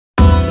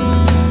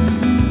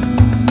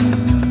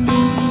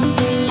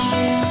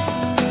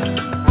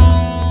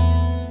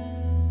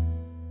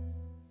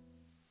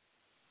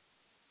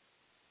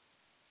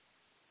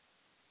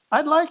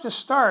I'd like to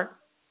start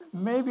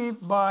maybe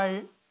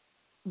by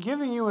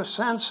giving you a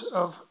sense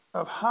of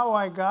how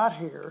I got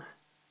here.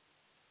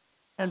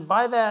 And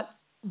by that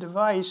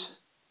device,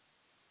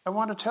 I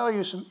want to tell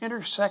you some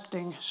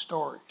intersecting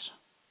stories.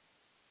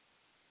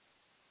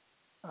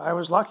 I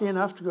was lucky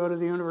enough to go to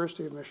the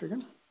University of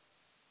Michigan.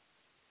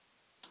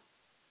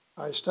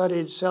 I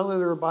studied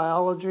cellular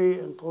biology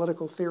and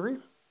political theory.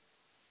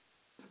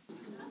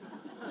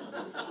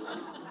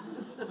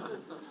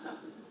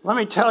 Let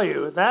me tell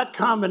you, that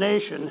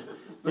combination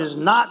is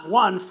not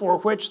one for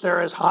which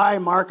there is high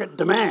market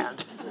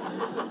demand.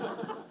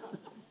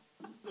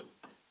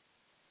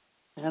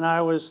 And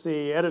I was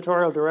the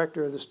editorial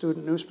director of the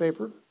student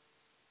newspaper.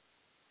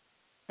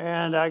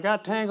 And I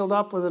got tangled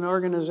up with an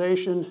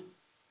organization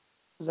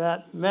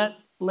that met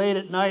late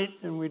at night,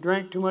 and we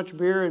drank too much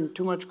beer and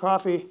too much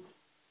coffee.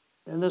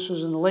 And this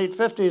was in the late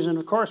 50s, and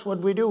of course, what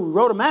did we do? We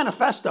wrote a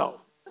manifesto.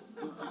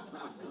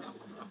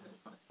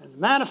 And the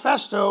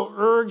manifesto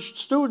urged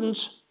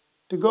students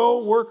to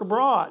go work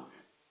abroad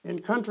in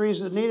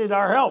countries that needed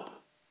our help.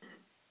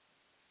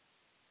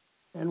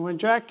 And when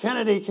Jack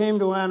Kennedy came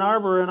to Ann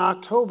Arbor in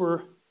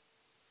October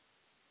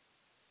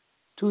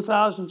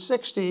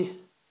 2060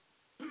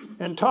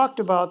 and talked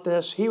about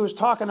this, he was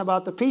talking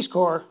about the Peace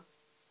Corps,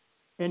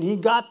 and he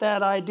got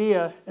that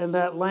idea and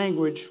that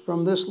language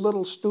from this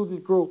little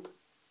student group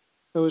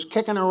that was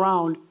kicking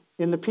around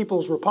in the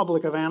People's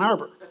Republic of Ann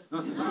Arbor.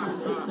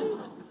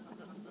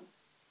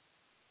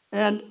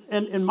 And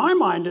in my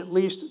mind, at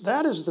least,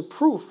 that is the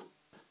proof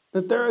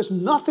that there is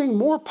nothing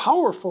more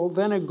powerful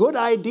than a good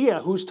idea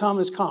whose time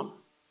has come,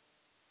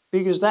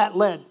 because that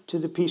led to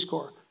the Peace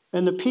Corps.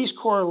 And the Peace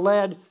Corps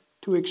led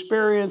to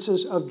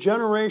experiences of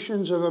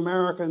generations of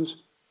Americans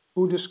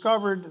who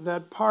discovered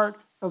that part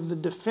of the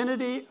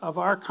divinity of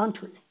our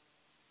country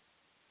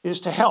is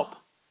to help,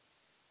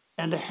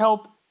 and to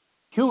help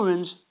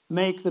humans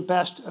make the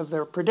best of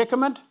their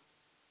predicament,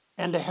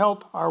 and to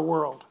help our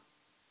world.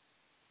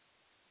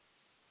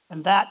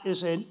 And that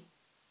is a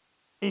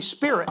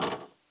spirit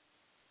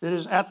that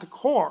is at the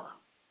core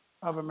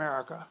of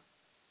America.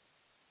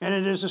 And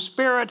it is a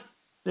spirit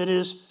that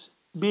is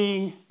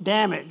being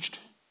damaged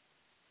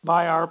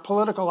by our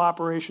political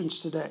operations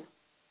today.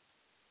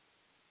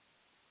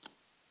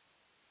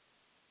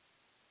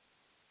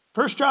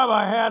 First job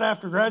I had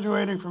after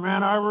graduating from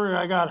Ann Arbor,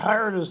 I got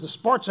hired as the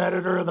sports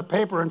editor of the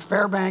paper in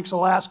Fairbanks,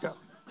 Alaska.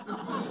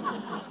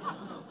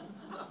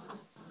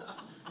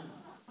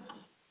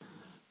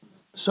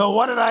 So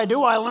what did I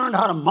do? I learned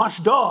how to mush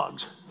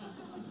dogs.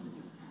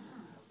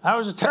 I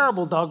was a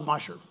terrible dog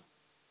musher.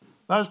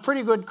 I was a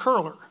pretty good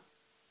curler.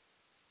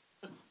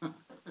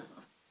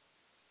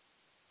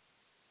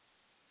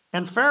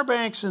 And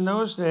Fairbanks in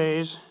those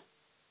days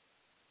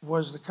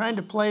was the kind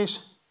of place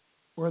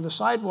where the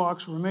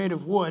sidewalks were made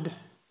of wood.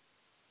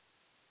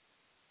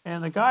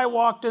 And the guy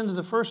walked into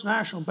the First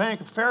National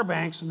Bank of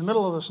Fairbanks in the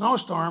middle of a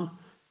snowstorm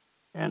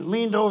and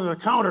leaned over the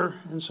counter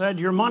and said,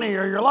 "Your money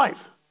or your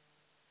life."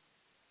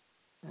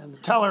 And the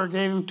teller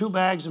gave him 2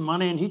 bags of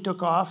money, and he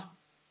took off.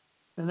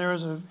 And there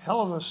was a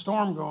hell of a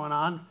storm going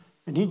on,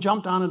 and he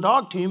jumped on a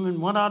dog team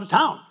and went out of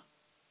town.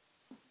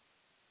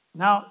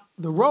 Now,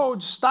 the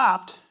road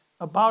stopped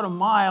about a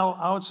mile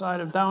outside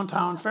of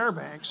downtown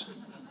Fairbanks.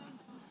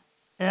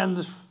 And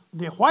the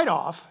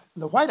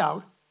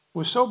whiteout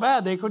was so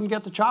bad they couldn't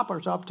get the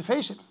choppers up to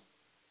face him.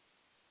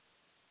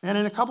 And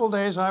in a couple of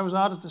days, I was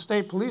out at the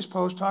state police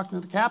post talking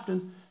to the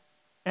captain,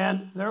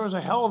 and there was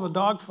a hell of a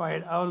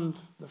dogfight out in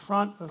the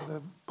front of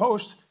the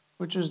post,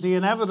 which is the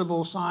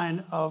inevitable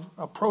sign of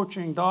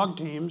approaching dog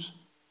teams.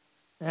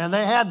 And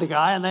they had the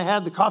guy, and they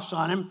had the cuffs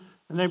on him,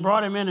 and they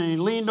brought him in, and he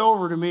leaned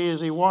over to me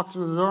as he walked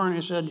through the door, and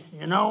he said,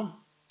 "You know,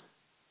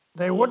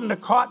 they wouldn't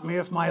have caught me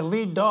if my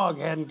lead dog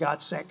hadn't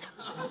got sick."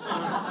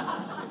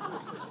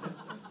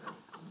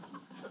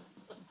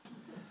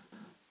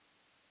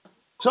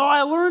 So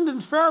I learned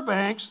in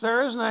Fairbanks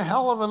there isn't a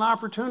hell of an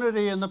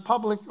opportunity in the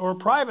public or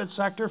private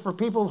sector for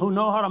people who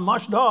know how to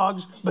mush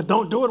dogs but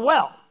don't do it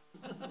well.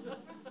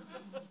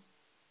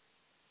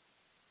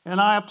 And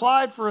I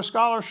applied for a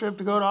scholarship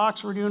to go to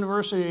Oxford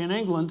University in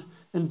England,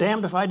 and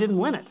damned if I didn't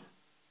win it.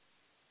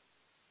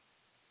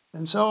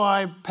 And so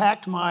I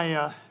packed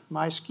my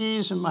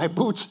skis and my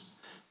boots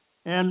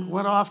and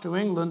went off to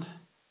England,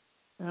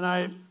 and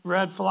I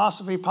read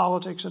philosophy,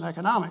 politics, and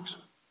economics.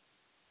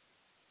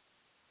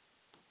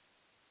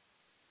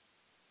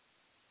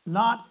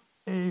 Not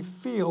a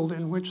field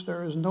in which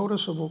there is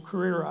noticeable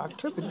career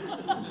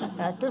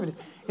activity.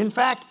 In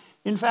fact,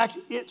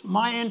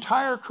 my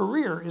entire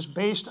career is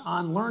based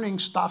on learning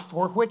stuff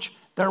for which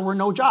there were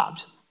no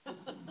jobs.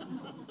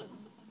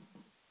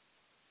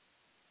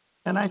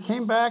 And I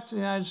came back to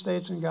the United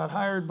States and got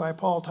hired by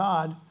Paul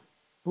Todd,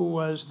 who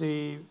was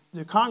the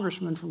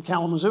congressman from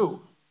Kalamazoo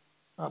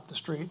up the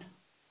street,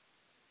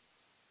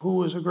 who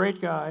was a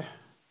great guy.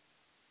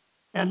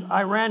 And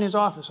I ran his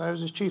office. I was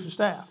his chief of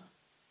staff.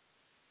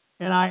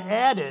 And I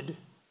added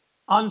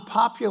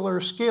unpopular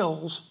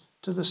skills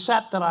to the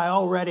set that I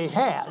already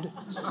had.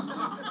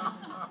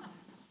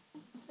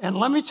 And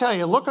let me tell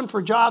you, looking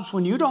for jobs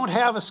when you don't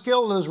have a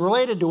skill that is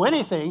related to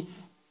anything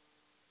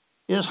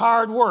is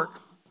hard work.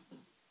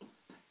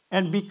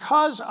 And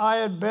because I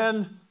had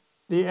been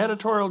the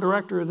editorial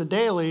director of the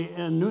Daily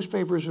and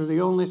newspapers were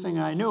the only thing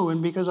I knew,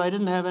 and because I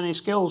didn't have any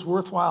skills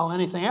worthwhile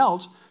anything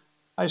else,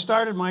 I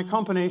started my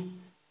company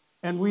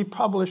and we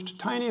published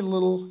tiny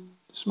little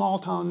small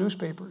town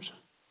newspapers.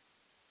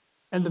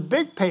 And the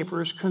big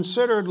papers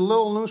considered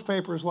little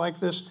newspapers like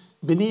this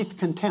beneath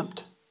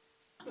contempt.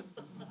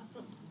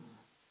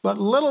 But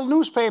little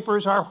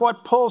newspapers are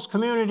what pulls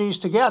communities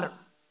together.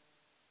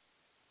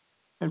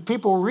 And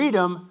people read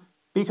them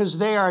because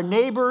they are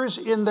neighbors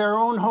in their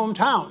own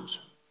hometowns.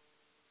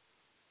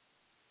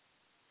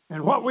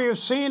 And what we have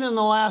seen in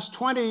the last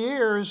 20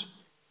 years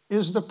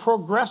is the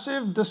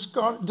progressive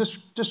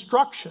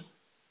destruction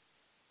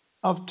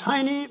of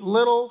tiny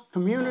little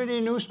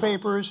community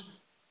newspapers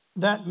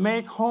that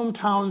make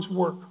hometowns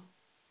work.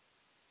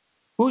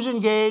 Who's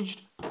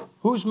engaged?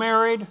 Who's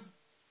married?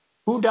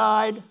 Who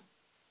died?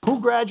 Who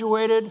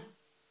graduated?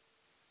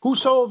 Who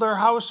sold their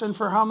house and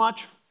for how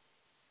much?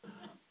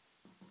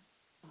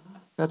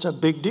 That's a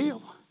big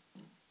deal.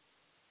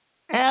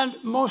 And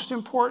most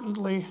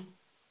importantly,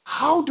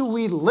 how do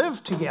we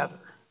live together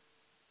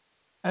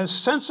as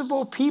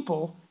sensible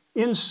people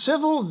in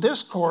civil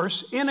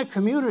discourse in a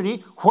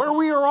community where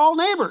we are all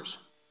neighbors?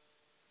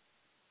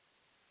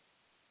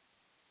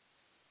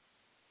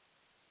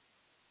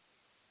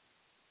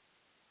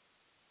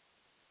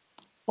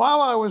 While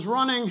I was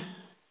running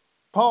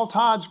Paul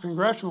Todd's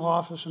congressional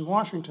office in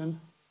Washington,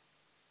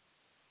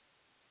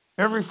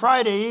 every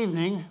Friday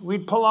evening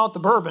we'd pull out the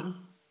bourbon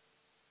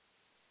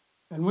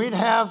and we'd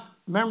have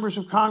members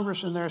of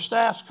Congress and their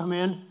staffs come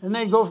in, and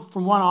they'd go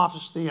from one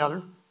office to the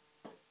other,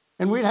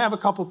 and we'd have a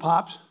couple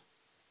pops,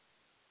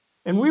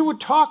 and we would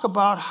talk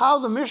about how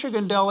the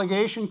Michigan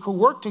delegation could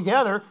work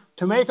together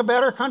to make a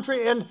better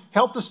country and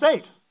help the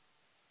state.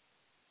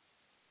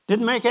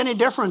 Didn't make any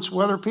difference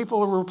whether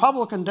people were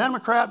Republican,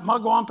 Democrat,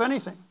 mugwump,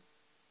 anything.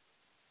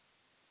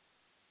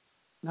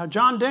 Now,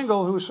 John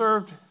Dingell, who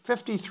served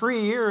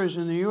 53 years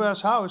in the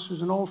U.S. House,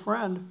 who's an old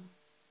friend,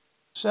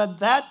 said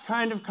that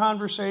kind of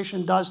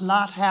conversation does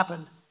not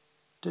happen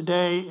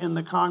today in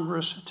the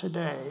Congress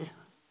today.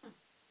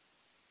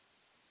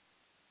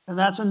 And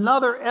that's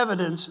another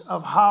evidence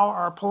of how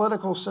our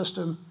political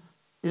system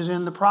is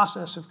in the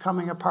process of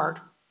coming apart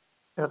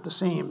at the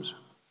seams.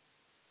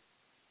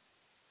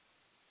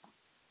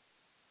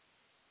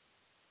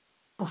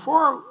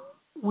 Before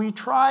we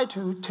try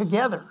to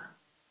together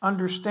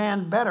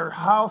understand better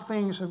how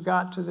things have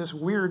got to this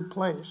weird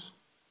place,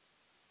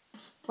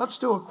 let's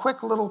do a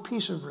quick little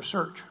piece of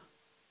research.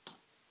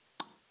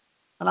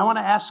 And I want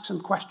to ask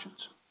some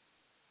questions.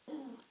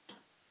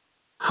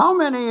 How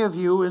many of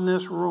you in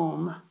this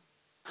room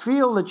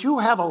feel that you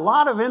have a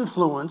lot of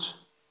influence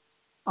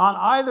on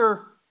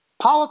either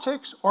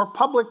politics or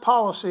public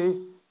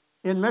policy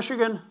in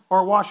Michigan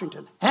or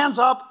Washington? Hands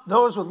up,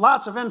 those with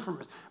lots of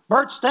influence.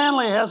 Bert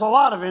Stanley has a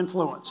lot of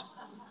influence.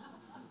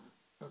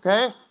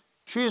 Okay?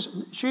 She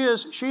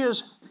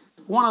is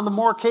one of the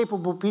more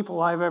capable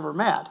people I've ever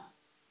met.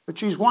 But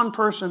she's one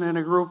person in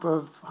a group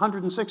of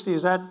 160.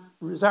 Is that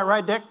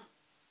right, Dick?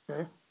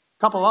 Okay. A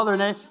couple other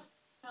names?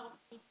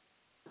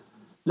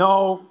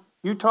 No,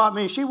 you taught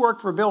me. She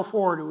worked for Bill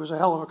Ford, who was a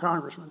hell of a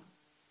congressman.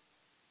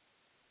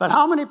 But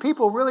how many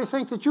people really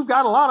think that you've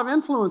got a lot of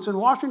influence in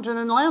Washington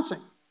and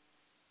Lansing?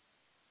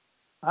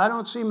 I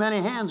don't see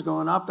many hands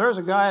going up. There's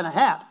a guy in a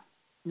hat.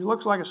 He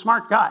looks like a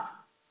smart guy.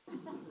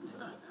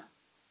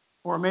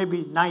 Or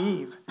maybe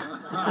naive.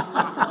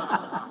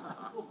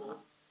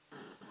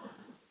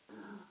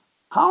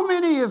 How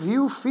many of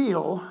you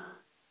feel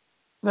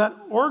that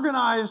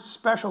organized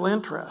special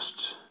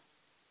interests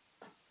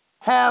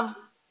have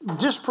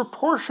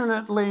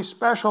disproportionately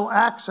special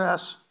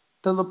access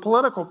to the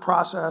political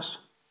process,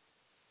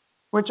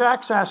 which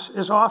access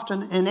is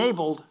often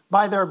enabled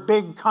by their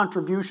big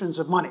contributions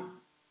of money?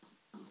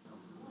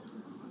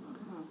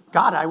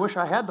 God, I wish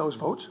I had those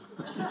votes.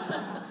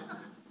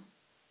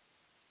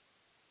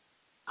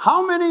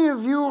 How many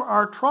of you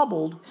are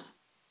troubled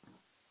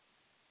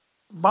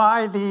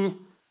by the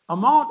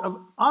amount of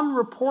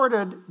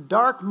unreported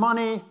dark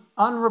money,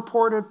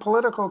 unreported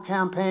political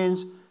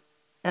campaigns,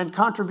 and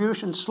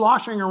contributions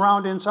sloshing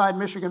around inside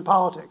Michigan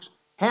politics?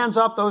 Hands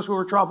up those who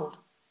are troubled.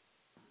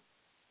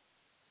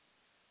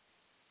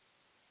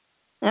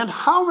 And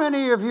how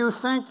many of you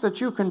think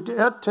that you can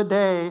get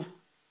today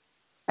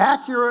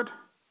accurate,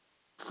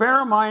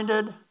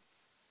 fair-minded,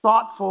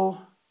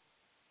 thoughtful,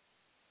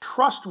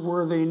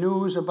 trustworthy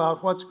news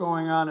about what's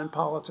going on in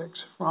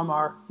politics from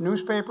our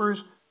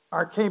newspapers,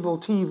 our cable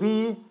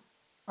TV,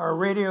 our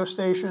radio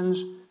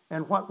stations,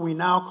 and what we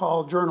now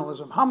call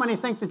journalism? How many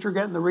think that you're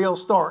getting the real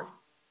story?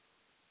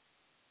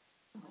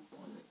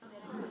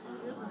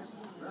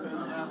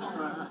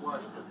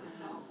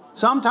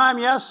 Sometime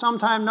yes,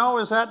 sometime no.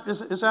 It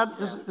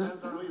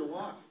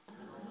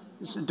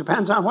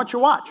depends on what you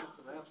watch.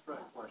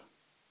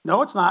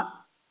 No, it's not.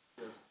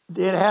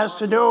 It has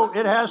to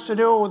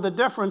do with the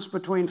difference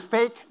between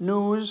fake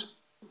news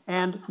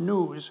and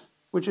news.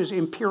 which is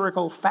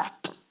empirical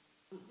fact.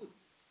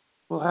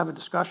 We'll have a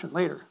discussion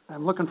later.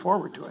 I'm looking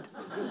forward to it.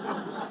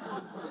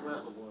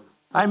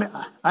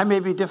 I may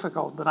be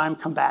difficult, but I'm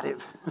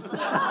combative.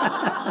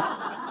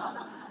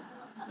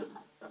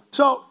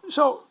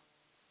 So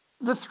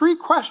the three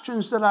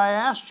questions that I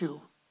asked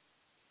you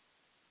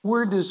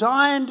were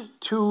designed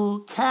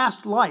to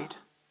cast light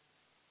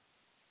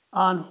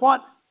on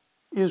what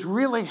is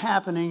really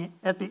happening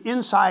at the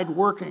inside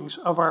workings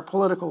of our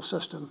political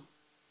system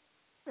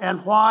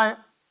and why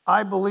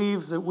I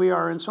believe that we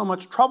are in so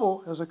much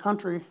trouble as a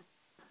country,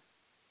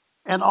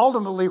 and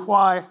ultimately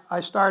why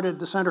I started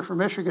the Center for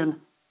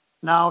Michigan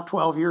now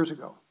 12 years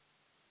ago.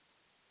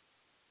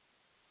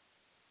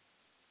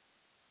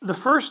 The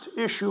first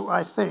issue,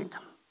 I think,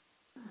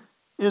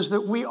 is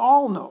that we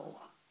all know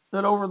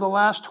that over the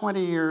last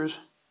 20 years,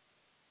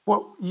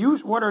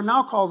 what are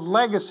now called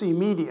legacy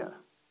media,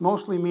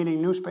 mostly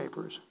meaning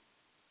newspapers,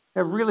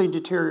 have really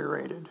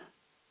deteriorated.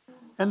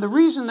 And the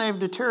reason they've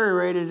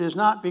deteriorated is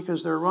not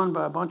because they're run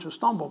by a bunch of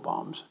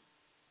stumblebums.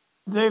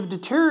 They've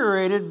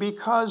deteriorated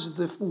because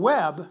the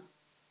web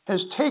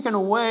has taken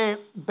away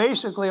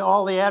basically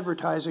all the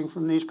advertising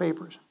from these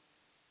papers.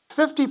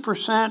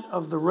 50%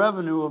 of the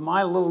revenue of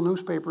my little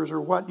newspapers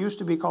are what used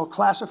to be called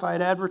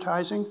classified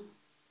advertising.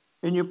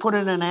 And you put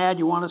in an ad,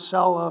 you want to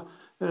sell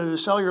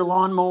your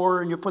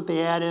lawnmower, and you put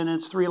the ad in, and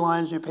it's 3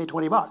 lines, and you pay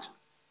 $20.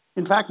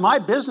 In fact, my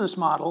business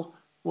model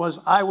was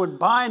I would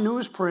buy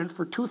newsprint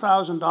for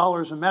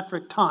 $2,000 a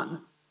metric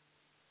ton,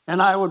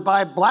 and I would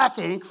buy black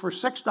ink for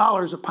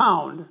 $6 a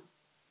pound,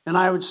 and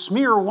I would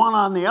smear one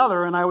on the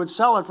other, and I would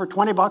sell it for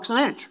 $20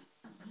 an inch.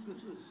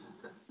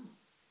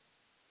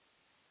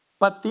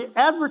 But the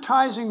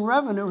advertising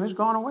revenue has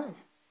gone away.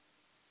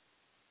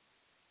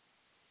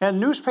 And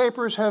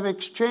newspapers have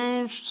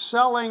exchanged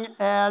selling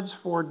ads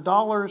for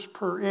dollars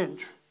per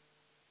inch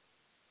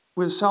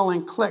with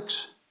selling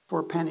clicks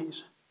for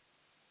pennies.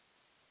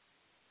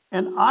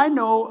 And I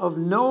know of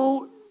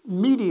no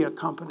media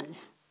company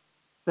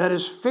that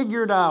has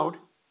figured out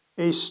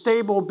a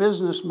stable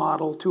business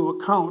model to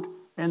account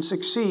and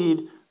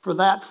succeed for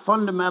that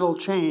fundamental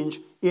change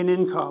in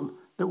income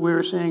that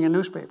we're seeing in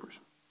newspapers.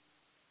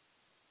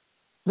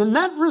 The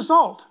net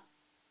result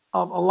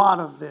of a lot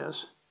of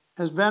this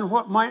has been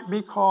what might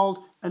be called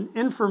an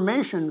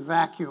information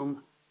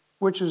vacuum,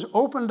 which has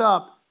opened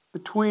up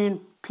between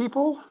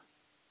people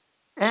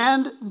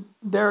and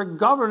their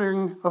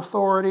governing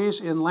authorities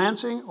in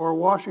Lansing or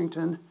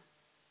Washington,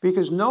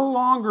 because no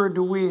longer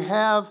do we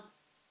have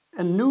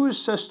a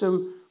news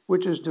system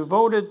which is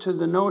devoted to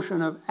the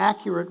notion of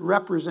accurate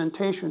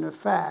representation of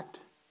fact,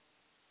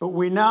 but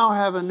we now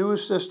have a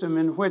news system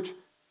in which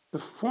the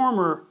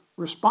former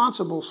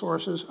responsible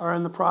sources are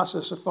in the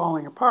process of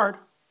falling apart.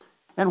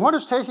 And what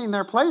is taking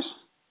their place?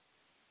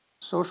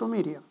 Social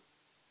media.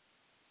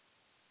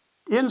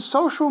 In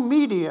social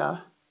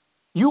media,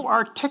 you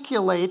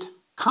articulate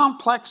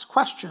complex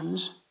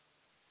questions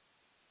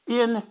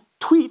in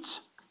tweets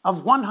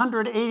of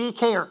 180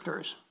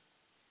 characters.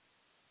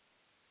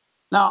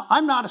 Now,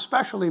 I'm not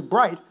especially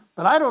bright,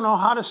 but I don't know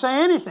how to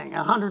say anything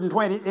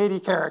 180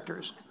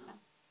 characters.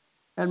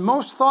 And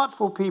most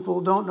thoughtful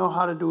people don't know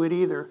how to do it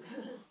either.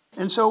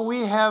 And so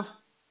we have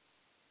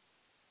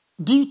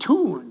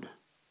detuned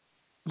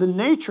the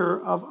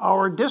nature of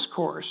our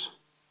discourse,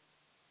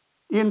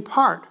 in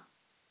part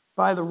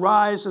by the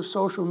rise of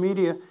social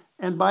media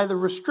and by the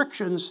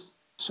restrictions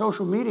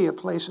social media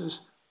places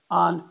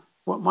on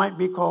what might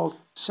be called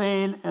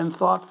sane and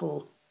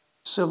thoughtful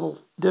civil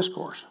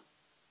discourse.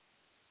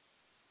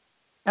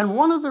 And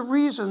one of the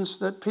reasons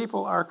that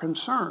people are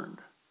concerned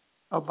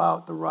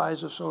about the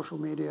rise of social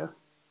media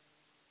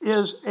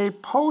is a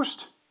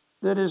post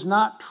that is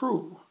not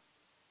true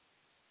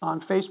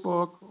on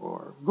Facebook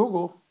or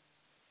Google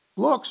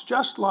looks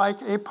just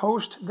like a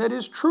post that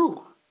is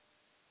true.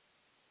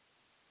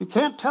 You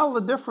can't tell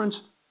the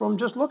difference from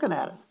just looking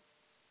at it.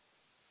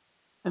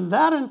 And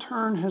that in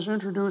turn has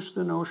introduced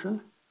the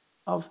notion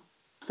of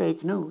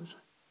fake news.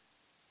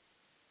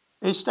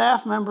 A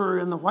staff member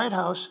in the White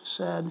House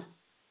said,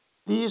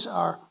 "These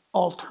are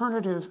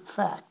alternative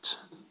facts."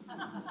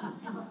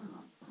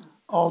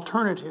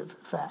 Alternative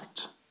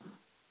facts.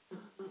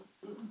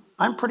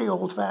 I'm pretty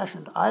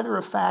old-fashioned. Either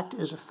a fact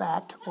is a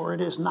fact or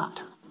it is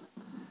not.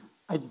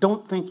 I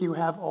don't think you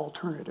have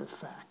alternative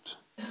facts.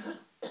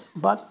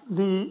 But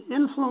the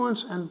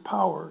influence and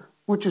power,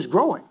 which is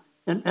growing,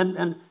 and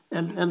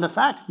the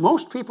fact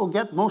most people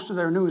get most of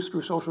their news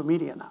through social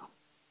media now.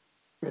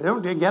 They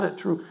don't get it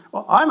through,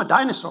 well, I'm a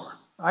dinosaur.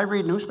 I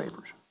read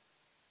newspapers.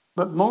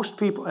 But most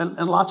people,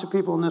 and lots of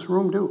people in this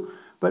room do,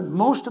 but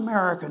most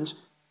Americans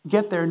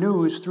get their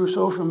news through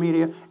social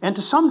media and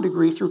to some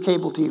degree through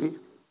cable TV.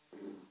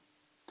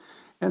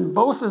 And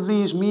both of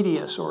these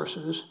media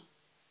sources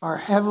are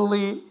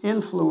heavily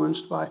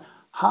influenced by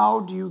how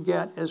do you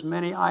get as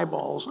many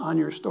eyeballs on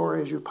your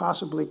story as you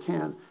possibly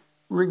can,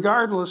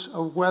 regardless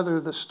of whether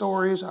the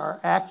stories are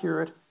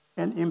accurate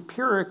and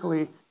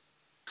empirically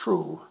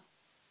true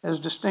as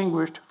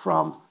distinguished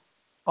from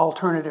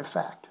alternative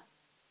fact.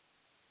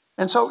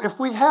 And so if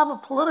we have a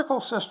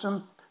political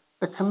system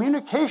the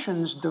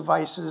communications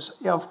devices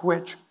of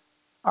which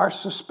are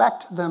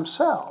suspect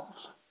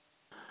themselves.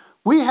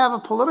 We have a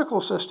political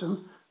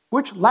system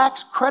which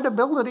lacks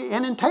credibility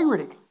and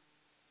integrity.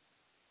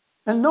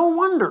 And no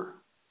wonder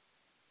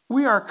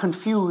we are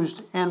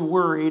confused and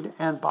worried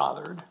and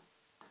bothered,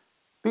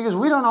 because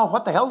we don't know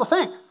what the hell to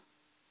think.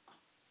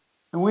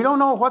 And we don't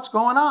know what's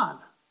going on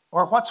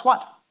or what's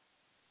what.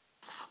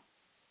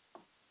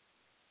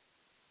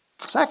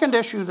 Second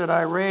issue that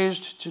I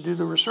raised to do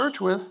the research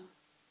with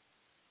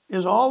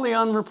is all the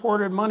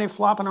unreported money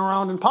flopping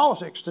around in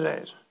politics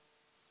today.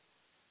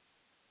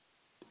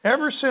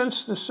 Ever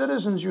since the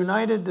Citizens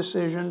United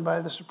decision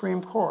by the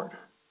Supreme Court,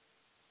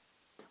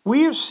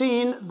 we have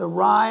seen the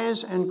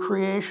rise and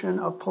creation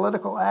of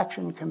political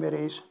action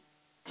committees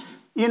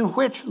in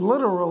which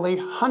literally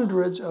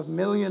hundreds of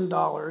million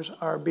dollars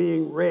are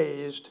being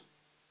raised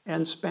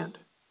and spent.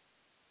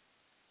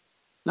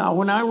 Now,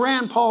 when I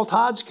ran Paul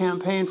Todd's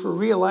campaign for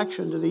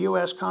re-election to the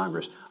US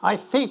Congress, I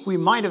think we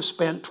might have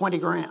spent 20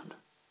 grand.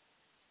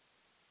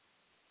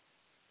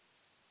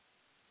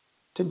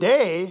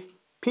 Today,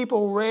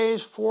 people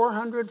raise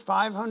 $400,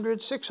 $500,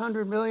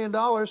 $600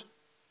 million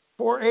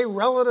for a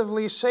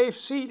relatively safe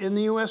seat in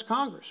the US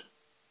Congress.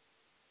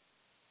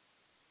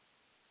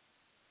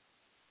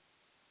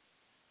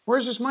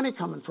 Where's this money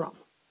coming from?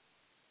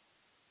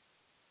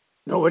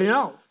 Nobody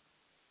knows.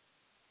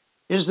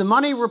 Is the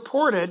money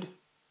reported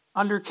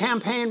under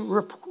campaign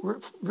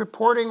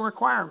reporting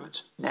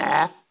requirements?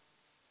 Nah,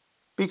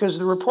 because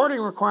the reporting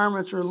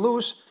requirements are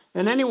loose,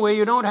 and anyway,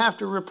 you don't have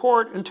to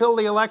report until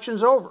the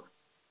election's over.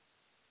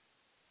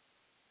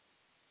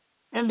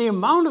 And the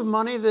amount of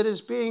money that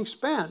is being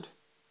spent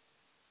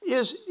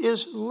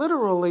is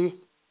literally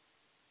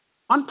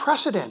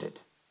unprecedented.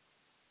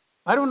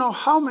 I don't know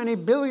how many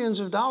billions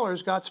of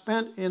dollars got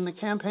spent in the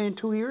campaign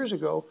 2 years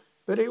ago,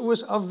 but it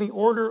was of the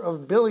order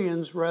of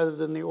billions rather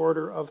than the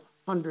order of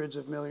hundreds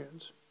of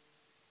millions.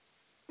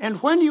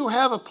 And when you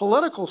have a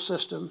political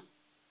system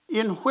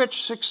in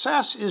which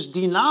success is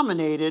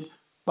denominated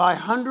by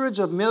hundreds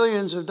of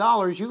millions of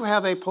dollars, you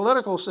have a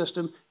political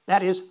system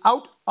that is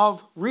out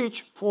of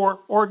reach for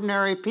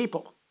ordinary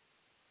people.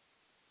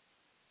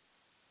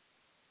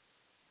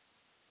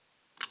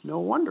 No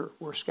wonder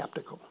we're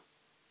skeptical.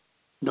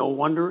 No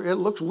wonder it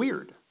looks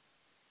weird.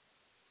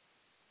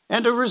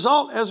 And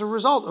as a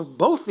result of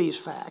both these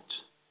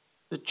facts,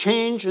 the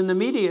change in the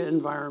media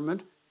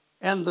environment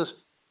and the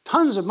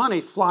tons of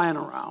money flying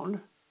around,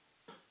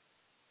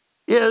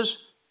 is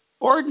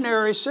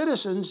ordinary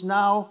citizens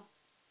now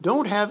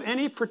don't have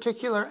any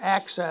particular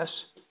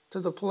access to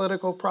the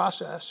political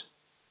process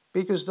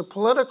because the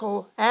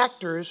political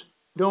actors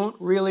don't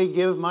really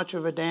give much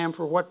of a damn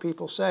for what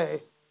people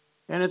say.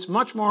 And it's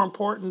much more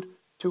important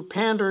to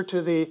pander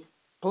to the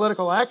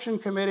political action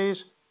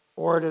committees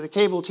or to the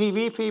cable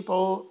TV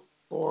people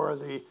or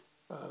the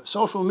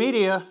social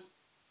media.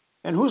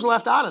 And who's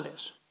left out of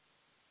this?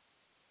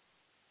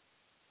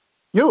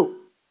 You.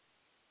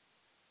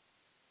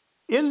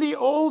 In the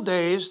old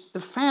days,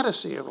 the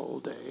fantasy of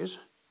old days,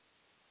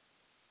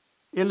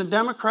 in a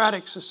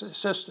democratic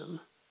system,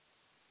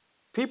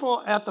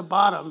 people at the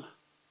bottom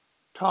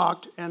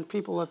talked and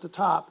people at the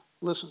top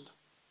listened.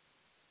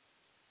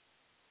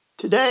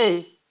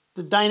 Today,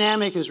 the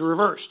dynamic is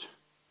reversed.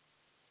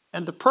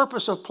 And the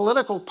purpose of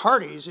political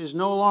parties is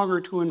no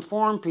longer to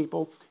inform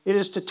people, it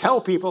is to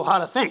tell people how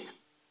to think.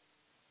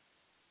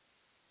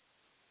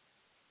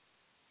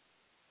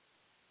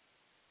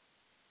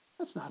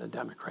 That's not a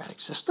democratic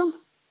system.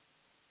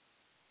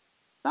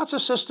 That's a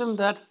system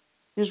that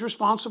is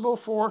responsible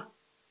for,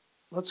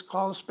 let's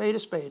call a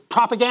spade,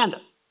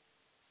 propaganda.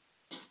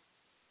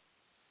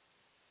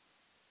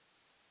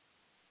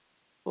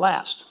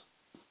 Last,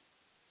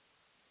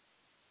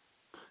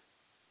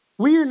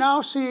 we are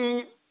now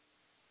seeing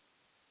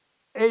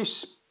a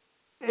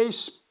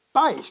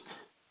spike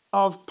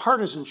of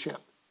partisanship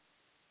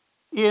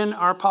in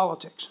our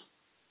politics.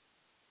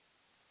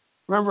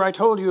 Remember I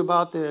told you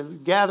about the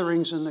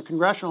gatherings in the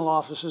congressional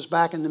offices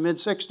back in the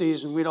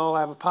mid-60s and we'd all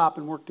have a pop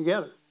and work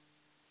together.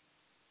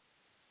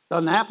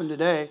 Doesn't happen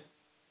today.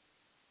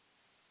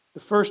 The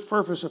first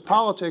purpose of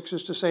politics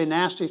is to say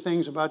nasty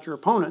things about your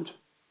opponent.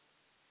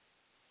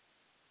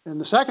 And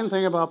the second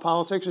thing about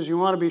politics is you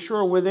want to be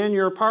sure within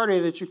your party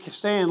that you can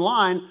stay in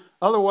line,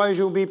 otherwise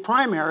you'll be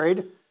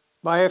primaried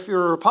by if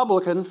you're a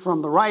Republican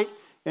from the right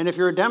and if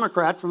you're a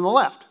Democrat from the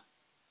left.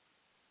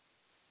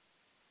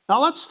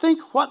 Now let's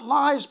think what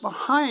lies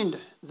behind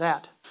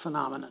that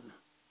phenomenon.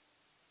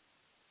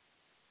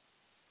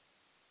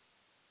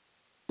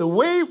 The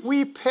way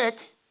we pick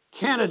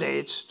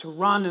candidates to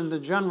run in the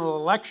general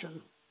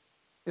election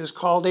is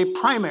called a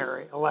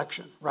primary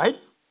election, right?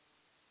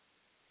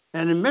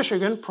 And in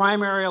Michigan,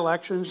 primary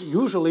elections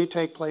usually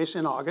take place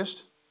in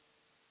August.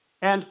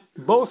 And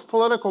both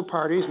political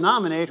parties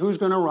nominate who's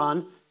going to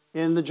run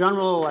in the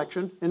general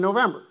election in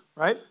November,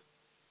 right?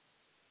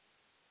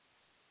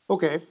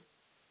 Okay.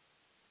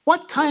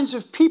 What kinds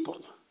of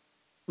people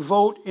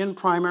vote in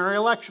primary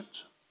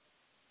elections?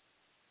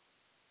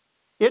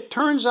 It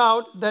turns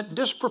out that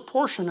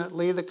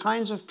disproportionately the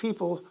kinds of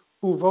people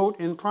who vote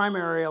in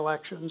primary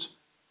elections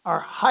are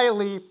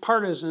highly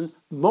partisan,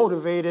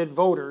 motivated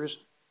voters,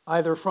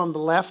 either from the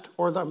left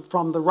or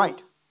from the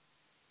right.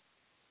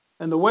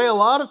 And the way a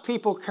lot of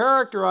people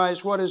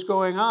characterize what is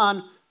going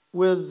on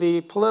with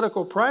the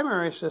political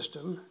primary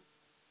system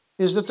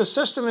is that the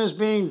system is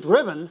being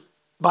driven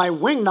by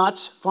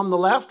wingnuts from the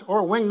left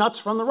or wingnuts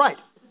from the right.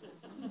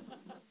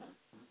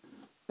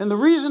 And the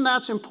reason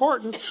that's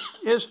important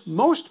is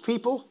most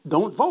people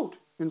don't vote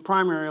in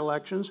primary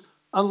elections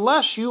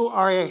unless you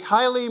are a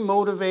highly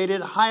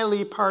motivated,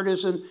 highly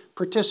partisan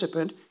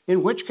participant,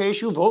 in which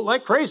case you vote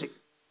like crazy.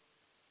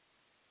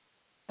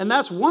 And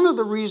that's one of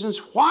the reasons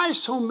why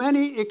so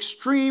many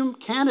extreme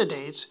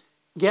candidates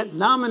get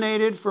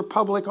nominated for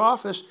public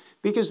office,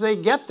 because they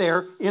get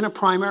there in a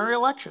primary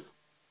election.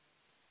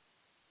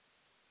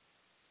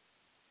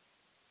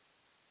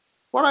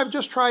 What I've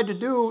just tried to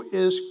do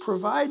is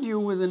provide you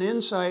with an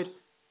insight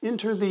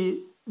into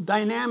the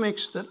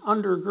dynamics that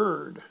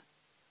undergird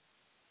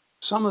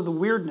some of the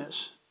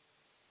weirdness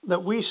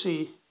that we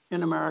see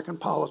in American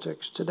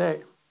politics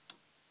today.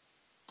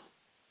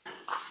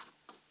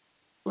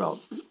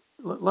 Well,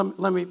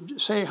 let me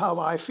say how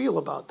I feel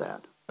about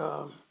that.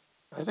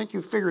 I think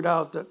you figured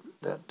out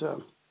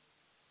that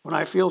when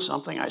I feel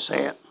something, I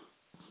say it.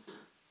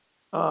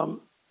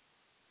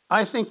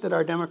 I think that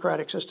our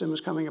democratic system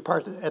is coming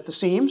apart at the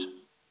seams.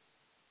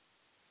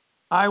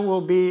 I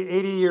will be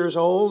 80 years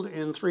old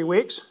in 3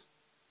 weeks,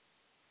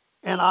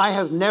 and I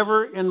have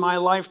never in my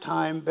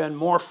lifetime been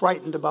more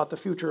frightened about the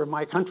future of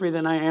my country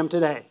than I am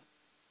today.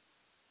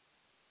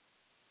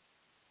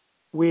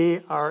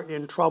 We are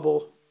in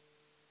trouble.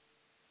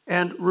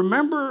 And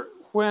remember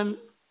when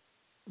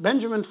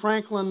Benjamin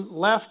Franklin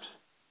left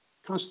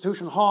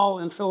Constitution Hall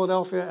in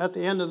Philadelphia at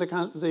the end of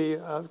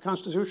the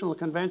Constitutional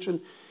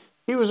Convention,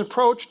 he was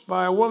approached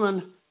by a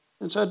woman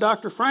and said,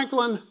 "Dr.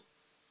 Franklin,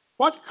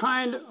 what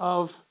kind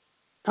of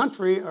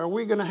country are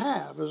we going to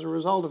have as a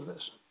result of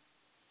this?"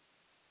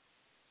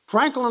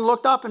 Franklin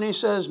looked up and he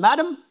says,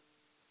 "Madam,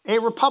 a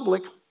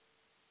republic,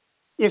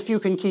 if you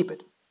can keep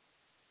it.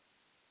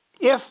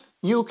 If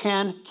you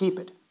can keep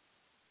it."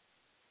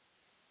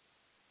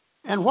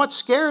 And what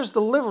scares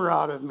the liver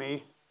out of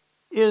me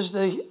is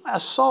the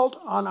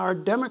assault on our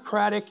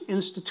democratic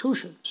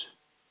institutions,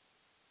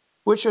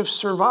 which have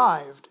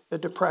survived the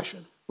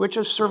Depression, which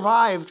have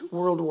survived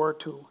World War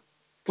II,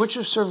 which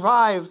have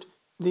survived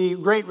the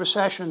Great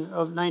Recession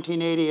of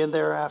 1980 and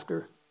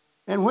thereafter,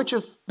 and which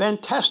have been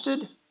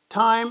tested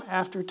time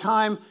after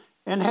time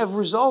and have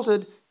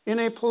resulted in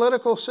a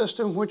political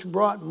system which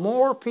brought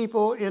more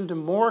people into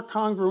more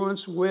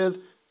congruence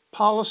with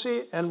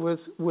policy and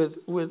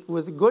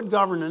with good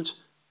governance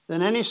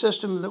than any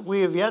system that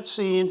we have yet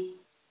seen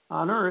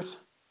on earth.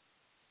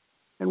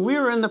 And we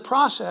are in the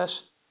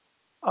process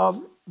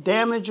of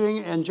damaging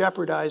and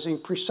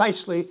jeopardizing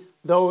precisely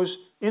those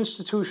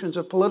institutions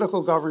of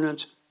political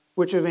governance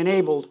which have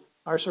enabled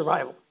our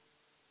survival.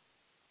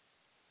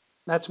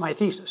 That's my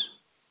thesis.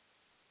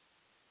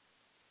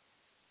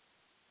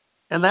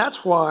 And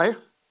that's why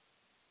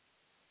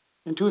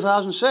in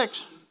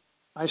 2006,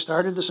 I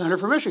started the Center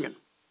for Michigan.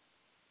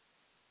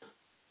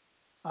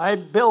 I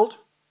built,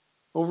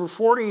 over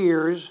 40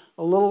 years,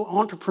 a little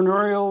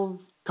entrepreneurial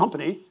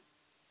company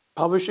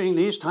publishing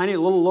these tiny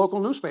little local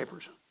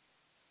newspapers.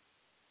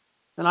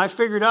 And I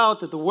figured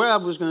out that the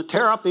web was going to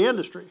tear up the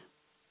industry.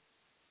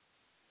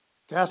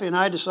 Kathy and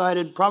I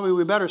decided probably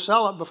we better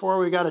sell it before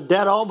we got a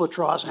dead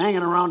albatross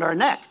hanging around our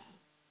neck.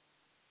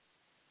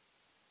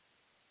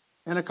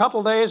 And a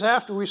couple days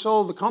after we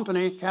sold the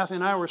company, Kathy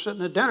and I were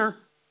sitting at dinner,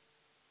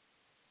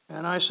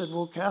 and I said,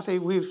 "Well, Kathy,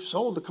 we've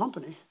sold the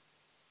company,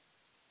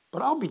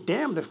 but I'll be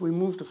damned if we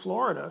move to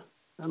Florida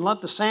and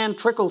let the sand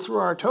trickle through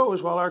our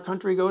toes while our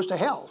country goes to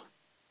hell."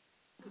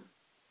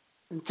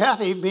 And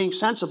Kathy, being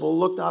sensible,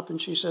 looked up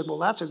and she said, "Well,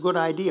 that's a good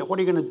idea. What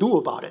are you going to do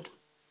about it?"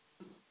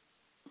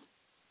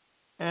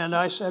 And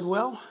I said,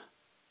 "Well,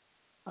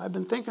 I've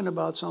been thinking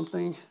about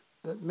something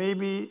that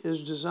maybe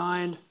is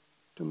designed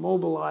to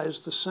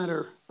mobilize the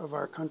center of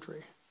our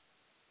country.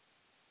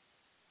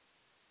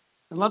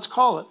 And let's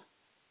call it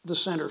the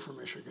Center for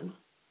Michigan.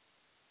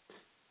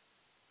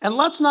 And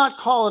let's not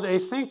call it a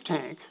think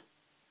tank.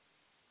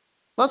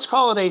 Let's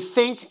call it a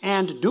think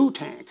and do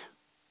tank.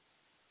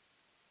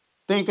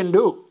 Think and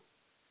do.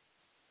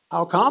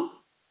 How come?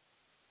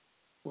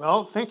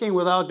 Well, thinking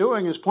without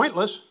doing is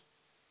pointless.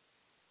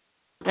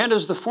 And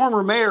as the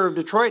former mayor of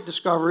Detroit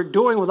discovered,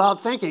 doing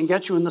without thinking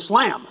gets you in the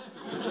slam.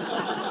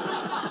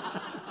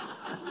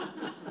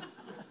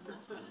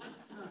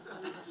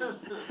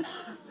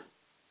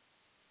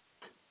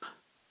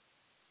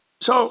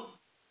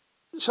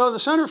 So the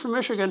Center for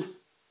Michigan,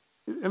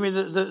 I mean,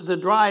 the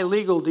dry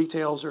legal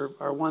details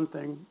are one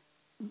thing,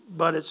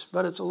 but it's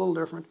a little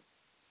different.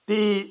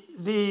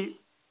 It's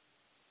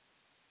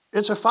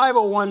a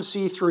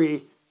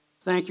 501c3,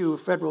 thank you,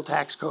 federal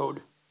tax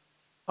code,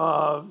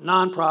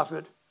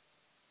 nonprofit,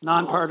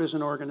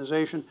 non-partisan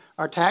organization.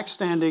 Our tax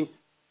standing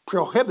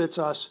prohibits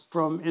us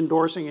from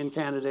endorsing in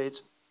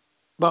candidates,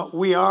 but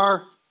we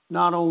are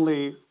not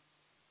only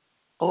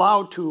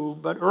allowed to,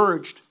 but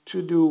urged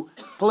to do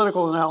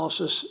political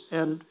analysis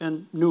and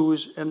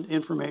news and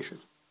information.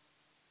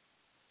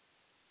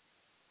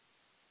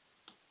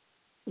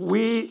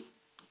 We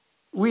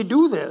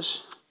do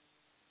this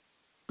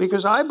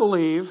because I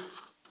believe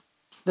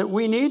that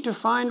we need to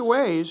find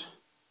ways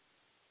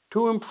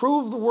to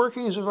improve the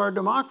workings of our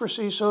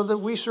democracy so that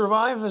we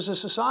survive as a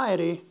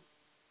society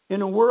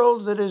in a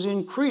world that is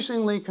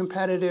increasingly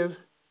competitive,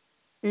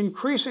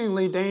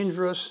 increasingly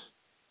dangerous,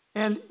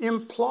 and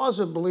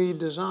implausibly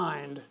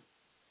designed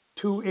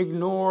to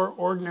ignore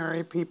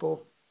ordinary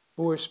people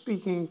who are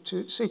seeking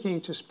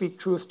to speak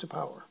truth to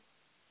power.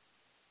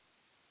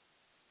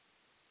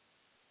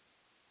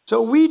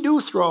 So we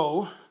do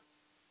through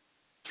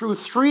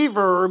 3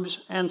 verbs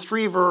and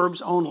 3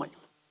 verbs only.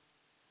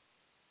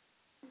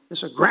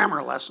 It's a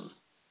grammar lesson.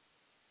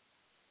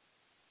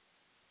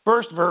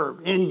 First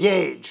verb,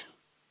 engage.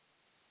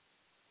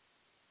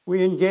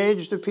 We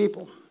engage the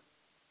people.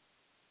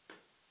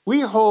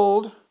 We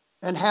hold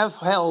and have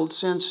held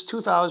since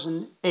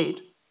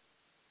 2008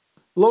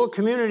 little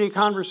community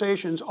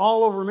conversations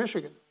all over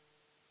Michigan.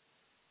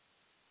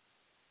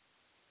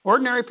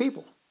 Ordinary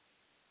people,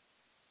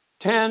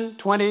 10,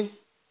 20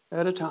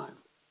 at a time.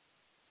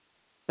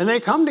 And they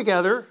come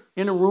together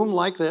in a room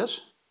like this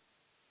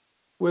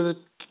with a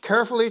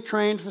carefully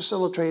trained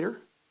facilitator,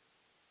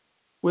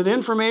 with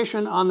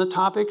information on the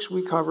topics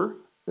we cover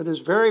that is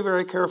very,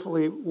 very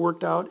carefully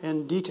worked out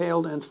and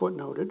detailed and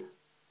footnoted,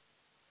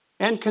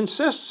 and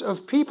consists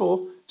of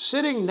people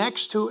sitting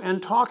next to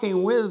and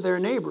talking with their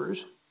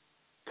neighbors,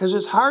 because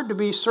it's hard to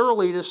be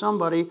surly to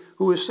somebody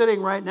who is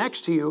sitting right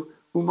next to you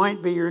who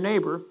might be your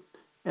neighbor.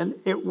 And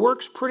it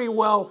works pretty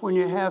well when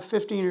you have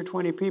 15 or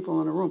 20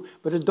 people in a room,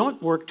 but it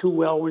don't work too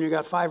well when you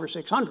got 500 or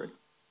 600,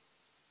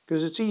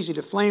 because it's easy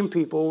to flame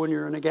people when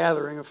you're in a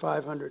gathering of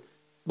 500.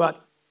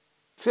 But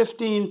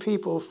 15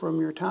 people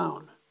from your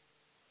town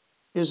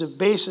is a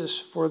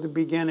basis for the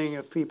beginning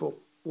of people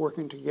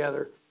working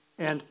together.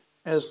 And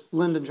as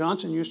Lyndon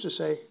Johnson used to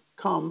say,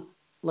 come,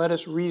 let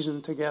us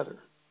reason together.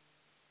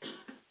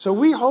 So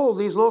we hold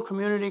these little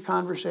community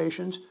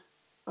conversations,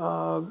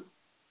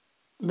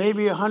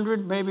 maybe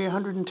 100, maybe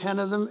 110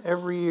 of them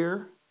every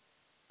year,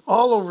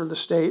 all over the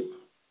state.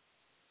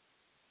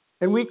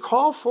 And we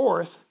call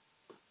forth,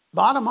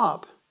 bottom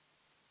up,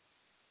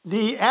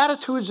 the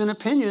attitudes and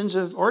opinions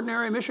of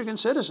ordinary Michigan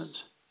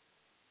citizens.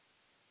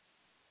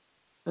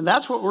 And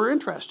that's what we're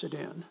interested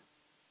in.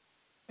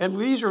 And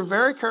these are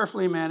very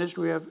carefully managed.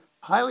 We have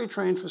highly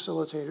trained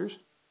facilitators.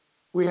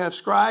 We have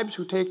scribes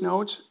who take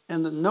notes,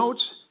 and the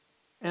notes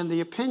and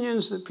the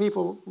opinions that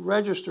people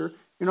register,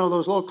 you know,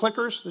 those little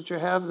clickers that you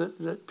have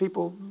that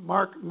people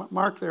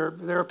mark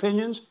their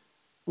opinions.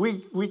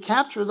 We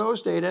capture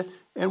those data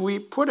and we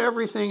put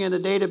everything in a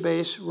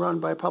database run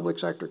by public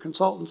sector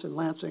consultants in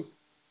Lansing.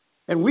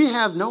 And we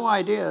have no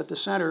idea at the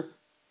center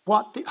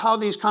how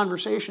these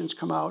conversations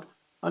come out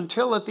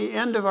until at the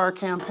end of our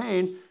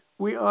campaign,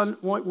 we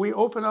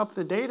open up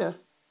the data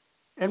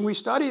and we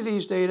study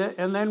these data,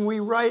 and then we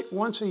write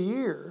once a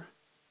year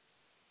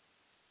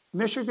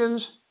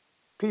Michigan's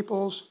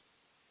People's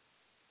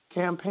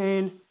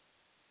Campaign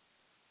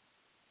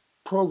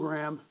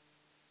Program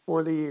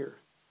for the year.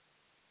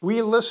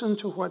 We listen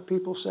to what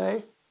people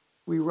say,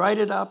 we write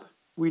it up,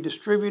 we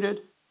distribute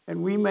it,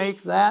 and we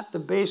make that the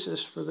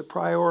basis for the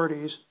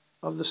priorities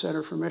of the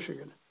Center for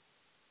Michigan.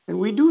 And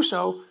we do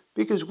so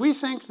because we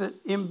think that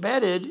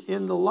embedded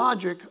in the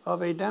logic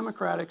of a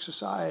democratic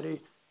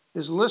society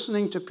is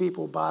listening to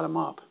people bottom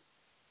up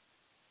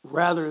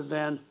rather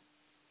than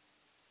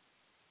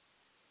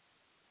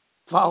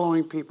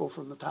following people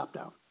from the top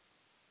down.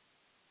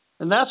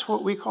 And that's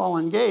what we call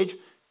engage.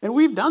 And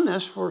we've done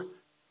this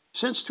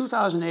since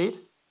 2008,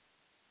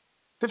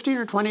 15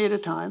 or 20 at a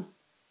time.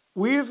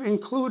 We've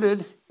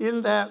included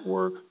in that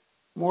work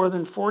more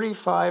than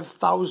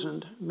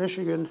 45,000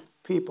 Michigan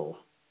people,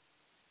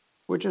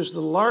 which is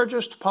the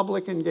largest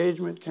public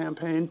engagement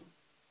campaign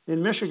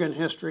in Michigan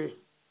history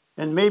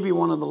and maybe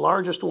one of the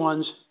largest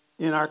ones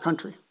in our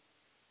country.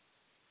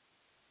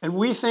 And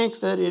we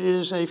think that it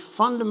is a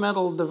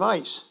fundamental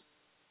device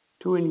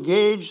to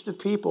engage the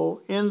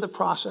people in the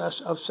process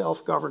of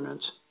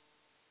self-governance,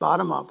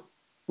 bottom up,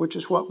 which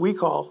is what we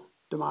call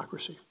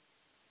democracy.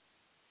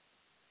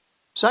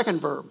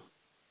 Second verb,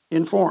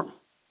 inform.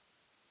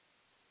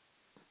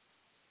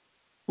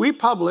 We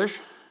publish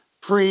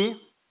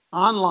free,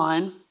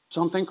 online,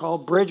 something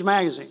called Bridge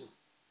Magazine.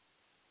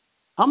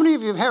 How many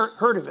of you have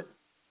heard of it?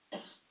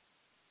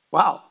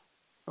 Wow.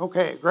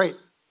 Okay, great.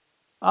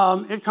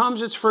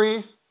 It's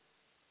free.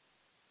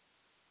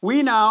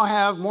 We now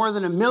have more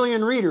than 1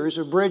 million readers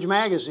of Bridge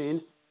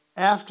Magazine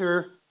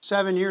after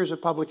 7 years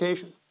of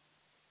publication.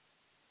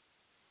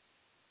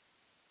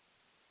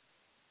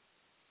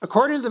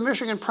 According to the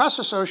Michigan Press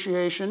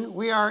Association,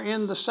 we are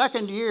in the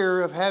 2nd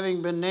year of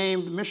having been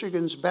named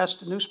Michigan's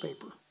best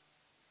newspaper.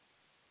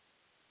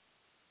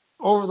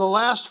 Over the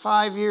last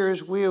 5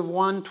 years, we have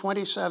won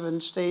 27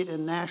 state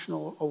and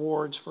national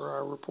awards for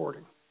our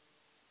reporting.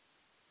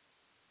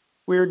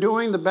 We are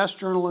doing the best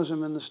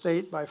journalism in the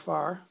state by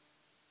far.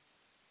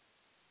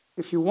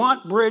 if you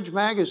want Bridge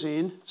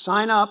magazine,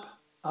 sign up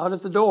out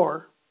at the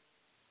door,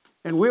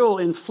 and we will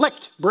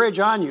inflict Bridge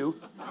on you.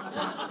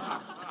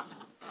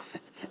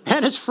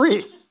 And it's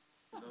free,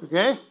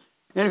 okay?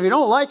 And if you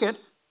don't like it,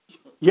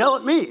 yell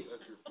at me.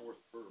 That's your fourth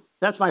verb.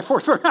 That's my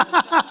fourth verb.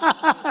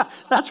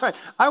 That's right.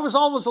 I was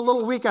always a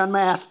little weak on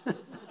math.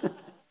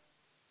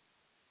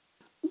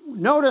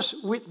 Notice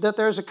that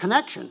there's a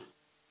connection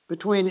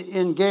between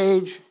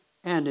engage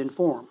and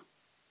inform.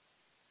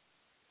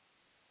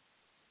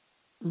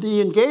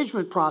 The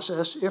engagement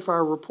process, if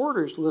our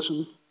reporters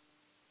listen,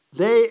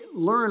 they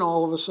learn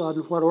all of a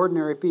sudden what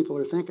ordinary people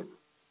are thinking.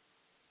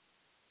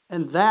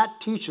 And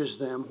that teaches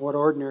them what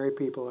ordinary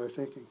people are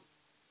thinking.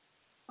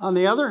 On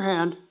the other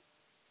hand,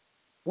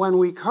 when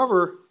we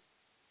cover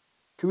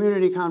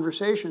community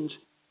conversations,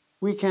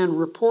 we can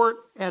report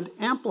and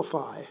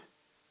amplify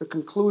the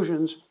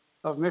conclusions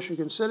of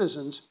Michigan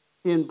citizens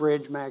in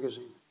Bridge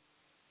magazine.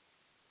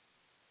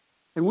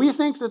 And we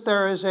think that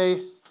there is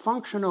a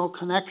functional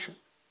connection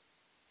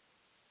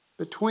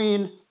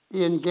between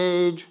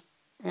engage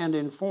and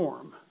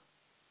inform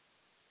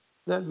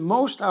that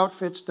most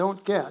outfits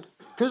don't get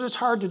because it's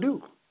hard to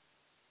do.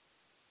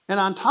 And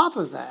on top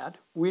of that,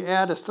 we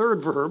add a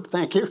third verb,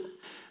 thank you,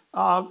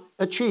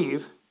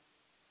 achieve.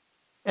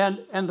 And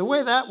the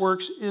way that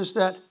works is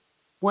that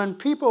when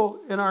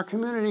people in our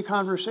community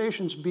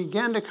conversations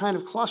begin to kind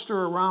of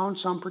cluster around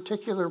some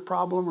particular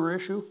problem or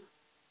issue,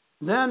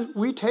 then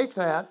we take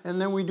that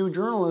and then we do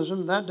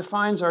journalism. That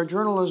defines our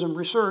journalism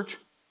research,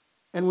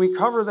 and we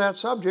cover that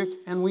subject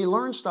and we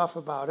learn stuff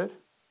about it.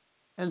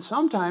 And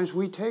sometimes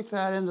we take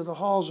that into the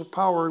halls of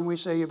power and we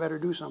say, you better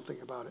do something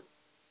about it.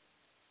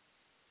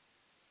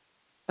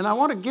 And I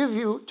want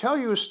to tell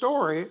you a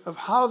story of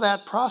how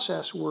that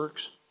process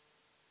works,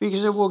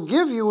 because it will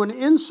give you an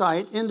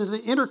insight into the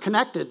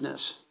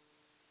interconnectedness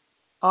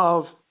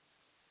of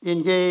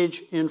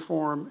engage,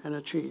 inform, and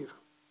achieve.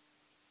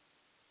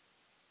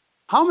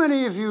 How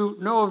many of you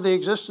know of the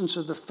existence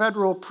of the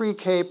federal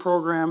pre-K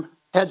program,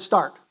 Head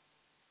Start?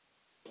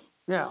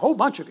 Yeah, a whole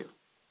bunch of you.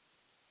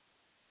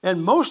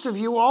 And most of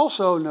you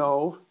also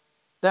know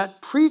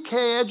that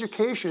pre-K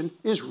education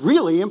is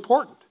really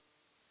important.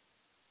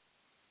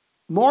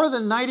 More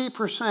than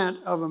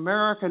 90% of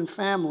American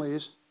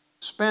families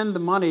spend the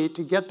money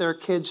to get their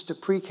kids to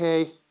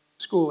pre-K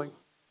schooling.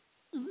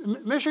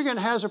 Michigan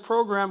has a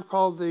program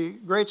called the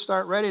Great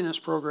Start Readiness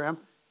Program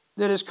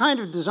that is kind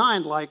of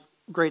designed like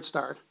Great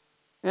Start.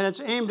 And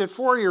it's aimed at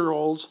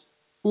 4-year-olds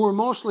who are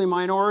mostly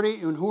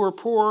minority and who are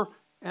poor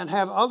and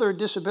have other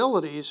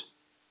disabilities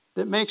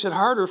that makes it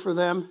harder for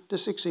them to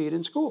succeed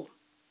in school.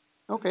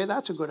 Okay,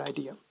 that's a good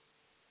idea.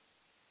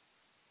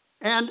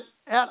 And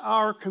at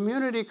our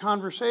community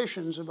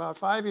conversations about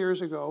 5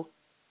 years ago,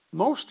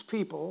 most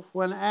people,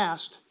 when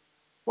asked,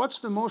 what's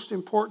the most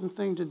important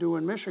thing to do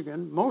in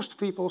Michigan, most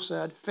people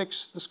said,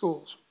 fix the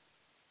schools.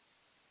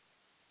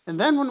 And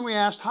then when we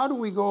asked, how do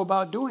we go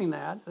about doing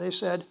that, they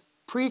said,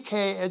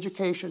 pre-K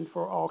education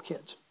for all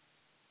kids.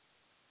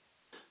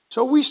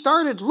 So we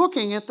started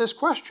looking at this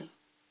question.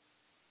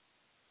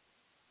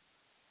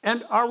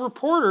 And our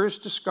reporters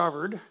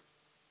discovered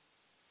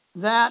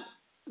that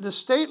the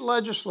state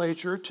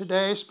legislature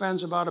today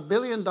spends about $1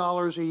 billion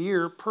a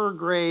year per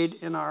grade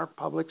in our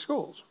public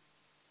schools.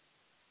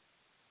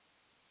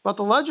 But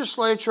the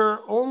legislature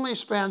only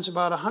spends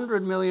about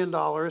 $100 million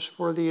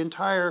for the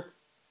entire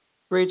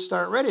Great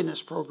Start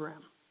Readiness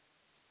Program.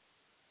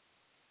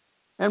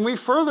 And we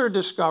further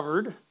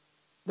discovered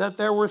that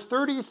there were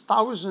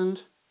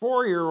 30,000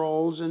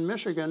 4-year-olds in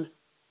Michigan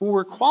who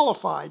were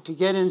qualified to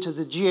get into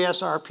the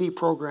GSRP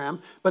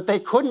program, but they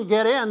couldn't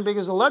get in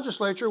because the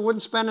legislature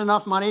wouldn't spend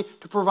enough money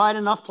to provide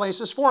enough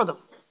places for them.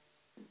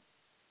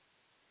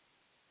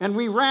 And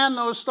we ran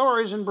those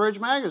stories in Bridge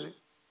magazine.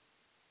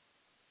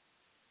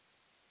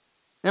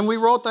 And we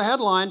wrote the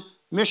headline,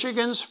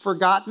 Michigan's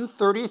Forgotten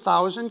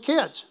 30,000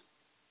 Kids.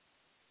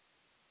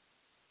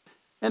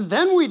 And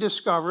then we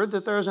discovered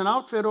that there's an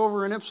outfit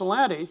over in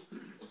Ypsilanti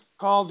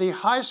called the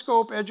High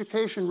Scope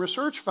Education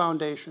Research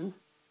Foundation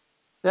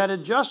that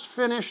had just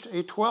finished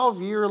a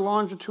 12-year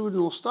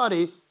longitudinal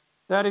study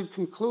that had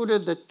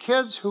concluded that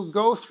kids who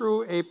go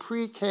through a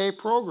pre-K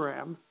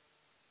program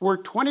were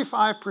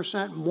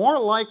 25% more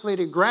likely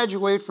to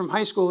graduate from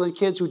high school than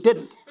kids who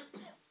didn't.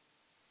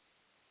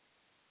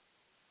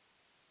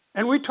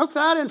 And we took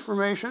that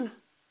information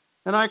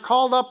and I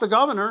called up the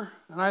governor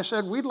and I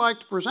said, we'd like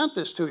to present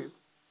this to you.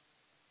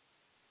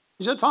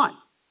 He said, fine.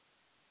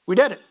 We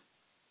did it.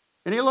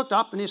 And he looked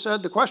up and he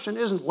said, the question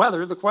isn't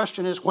whether, the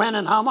question is when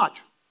and how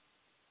much.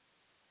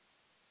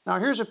 Now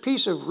here's a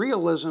piece of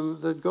realism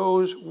that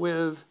goes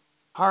with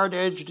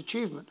hard-edged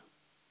achievement.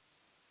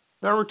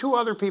 There were 2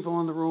 other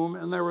people in the room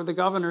and they were the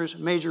governor's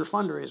major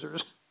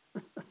fundraisers.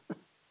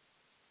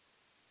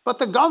 But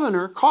the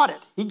governor caught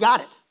it. He got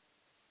it.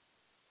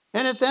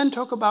 And it then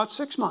took about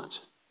 6 months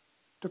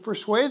to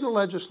persuade the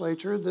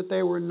legislature that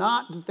they were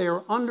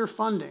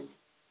underfunding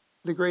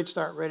the Great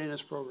Start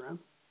Readiness Program,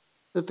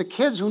 that the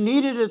kids who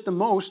needed it the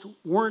most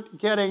weren't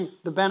getting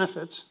the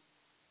benefits,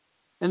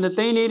 and that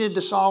they needed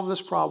to solve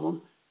this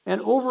problem.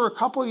 And over a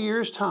couple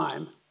years'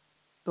 time,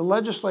 the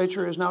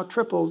legislature has now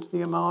tripled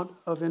the amount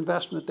of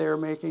investment they are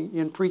making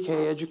in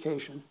pre-K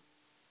education.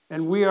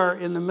 And we are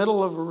in the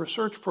middle of a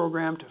research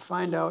program to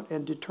find out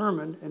and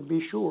determine and be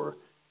sure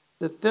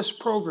that this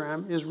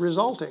program is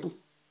resulting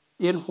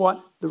in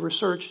what the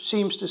research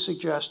seems to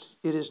suggest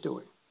it is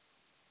doing.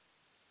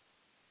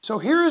 So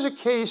here is a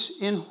case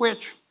in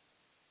which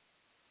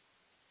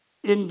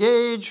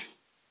engage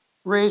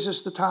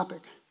raises the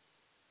topic.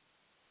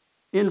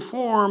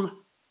 Inform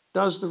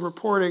does the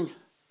reporting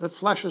that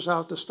fleshes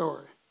out the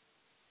story.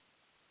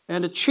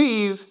 And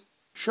achieve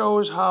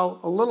shows how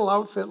a little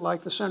outfit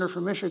like the Center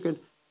for Michigan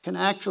can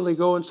actually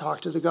go and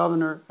talk to the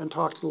governor and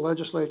talk to the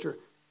legislature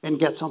and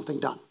get something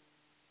done.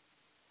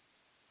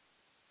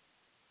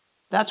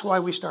 That's why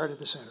we started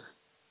the center.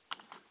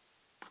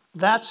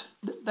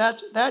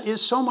 That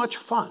is so much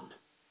fun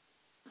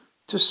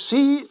to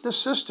see the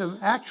system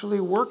actually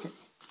working.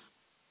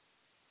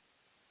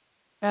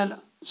 And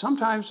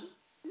sometimes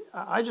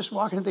I just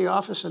walk into the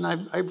office and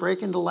I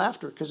break into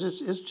laughter because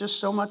it's just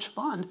so much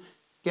fun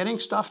getting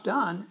stuff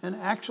done and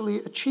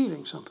actually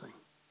achieving something.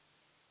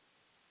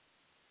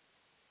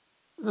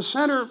 The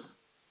center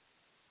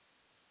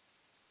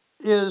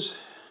is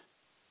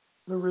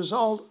the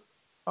result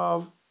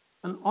of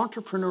an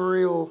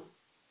entrepreneurial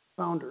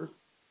founder,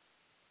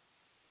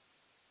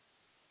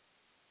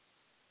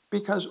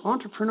 because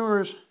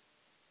entrepreneurs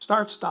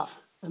start stuff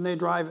and they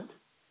drive it.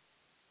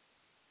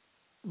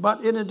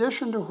 But in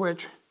addition to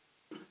which,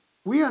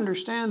 we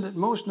understand that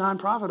most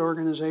nonprofit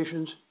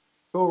organizations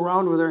go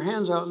around with their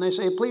hands out and they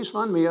say, please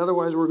fund me,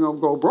 otherwise we're going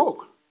to go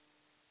broke.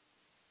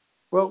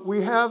 Well,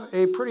 we have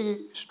a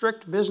pretty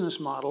strict business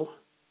model,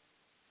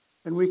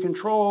 and we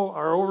control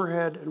our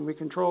overhead and we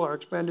control our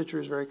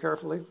expenditures very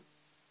carefully.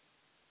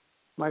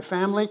 My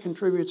family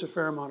contributes a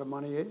fair amount of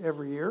money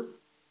every year.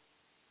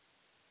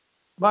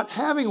 But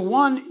having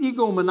one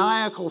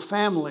egomaniacal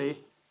family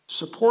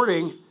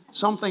supporting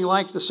something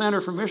like the Center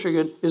for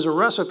Michigan is a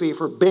recipe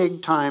for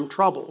big-time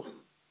trouble.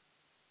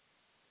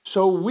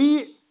 So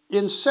we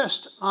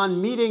insist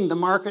on meeting the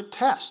market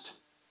test.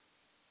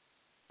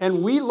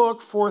 And we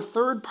look for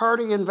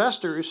third-party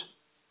investors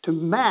to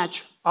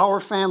match our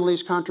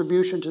family's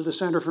contribution to the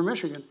Center for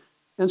Michigan.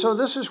 And so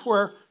this is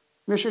where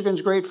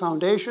Michigan's great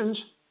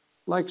foundations,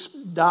 like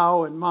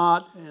Dow and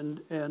Mott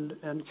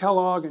and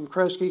Kellogg and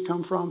Kresge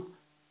come from.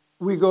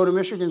 We go to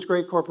Michigan's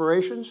great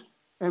corporations,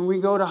 and we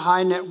go to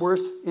high net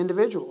worth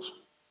individuals.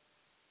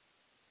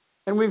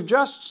 And we've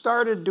just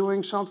started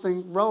doing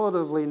something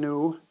relatively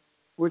new,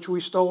 which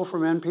we stole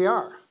from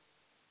NPR.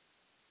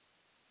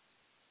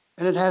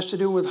 And it has to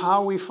do with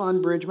how we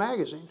fund Bridge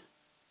Magazine.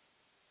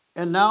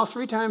 And now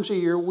 3 times a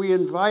year, we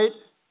invite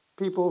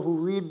people who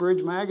read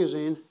Bridge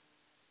Magazine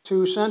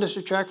to send us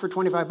a check for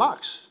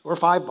 $25 or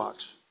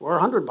 $5 or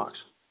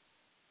 $100.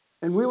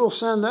 And we will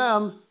send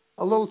them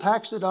a little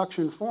tax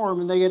deduction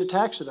form and they get a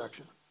tax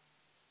deduction.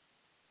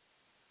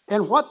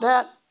 And what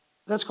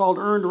that's called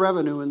earned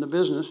revenue in the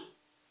business.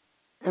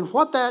 And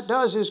what that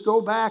does is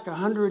go back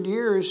 100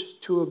 years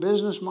to a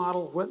business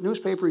model, what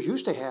newspapers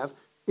used to have,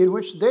 in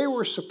which they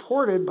were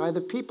supported by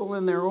the people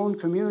in their own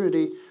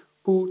community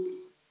who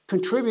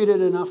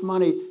contributed enough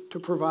money to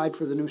provide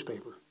for the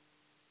newspaper.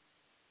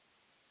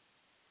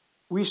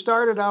 We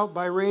started out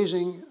by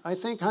raising, I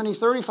think, honey,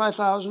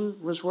 $35,000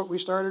 was what we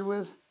started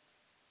with.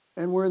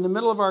 And we're in the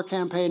middle of our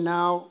campaign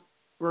now.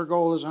 Our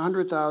goal is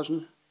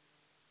 $100,000.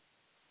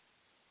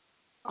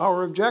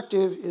 Our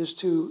objective is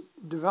to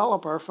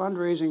develop our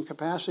fundraising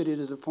capacity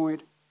to the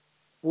point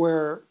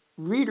where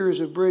readers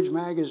of Bridge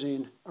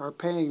Magazine are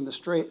paying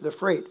the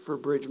freight for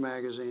Bridge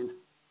Magazine,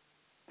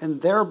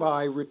 and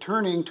thereby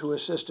returning to a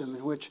system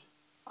in which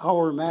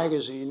our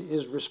magazine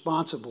is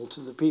responsible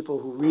to the people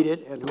who read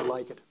it and who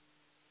like it.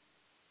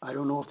 I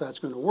don't know if that's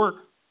going to work,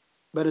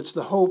 but it's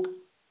the hope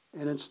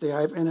and it's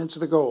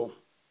the goal.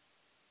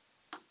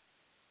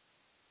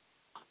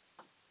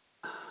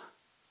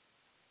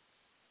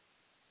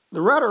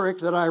 The rhetoric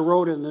that I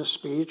wrote in this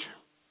speech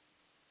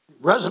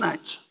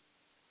resonates.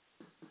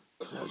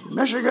 It says,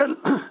 Michigan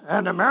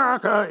and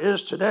America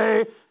is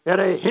today at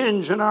a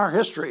hinge in our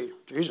history.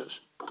 Jesus.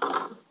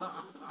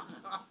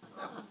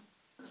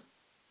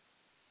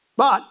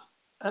 But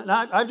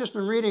I've just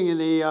been reading in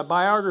the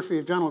biography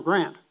of General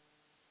Grant.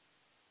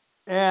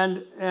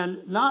 And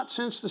not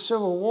since the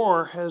Civil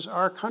War has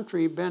our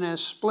country been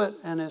as split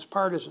and as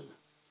partisan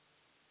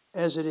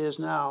as it is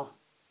now.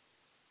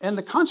 And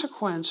the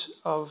consequence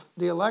of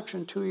the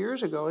election 2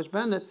 years ago has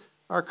been that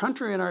our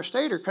country and our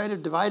state are kind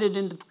of divided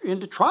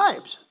into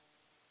tribes.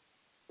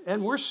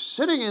 And we're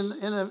sitting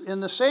in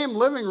the same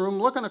living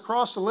room, looking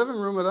across the living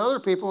room at other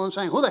people and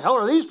saying, who the hell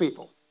are these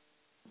people?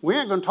 We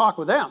ain't going to talk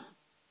with them.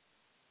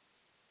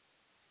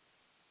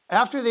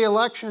 After the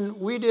election,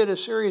 we did a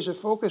series of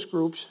focus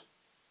groups,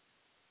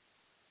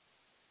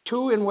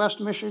 2 in West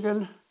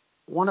Michigan,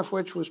 one of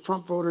which was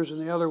Trump voters and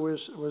the other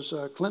was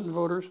Clinton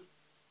voters,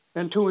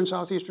 and 2 in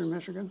southeastern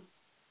Michigan.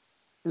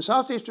 In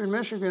southeastern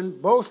Michigan,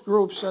 both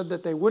groups said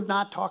that they would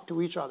not talk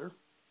to each other.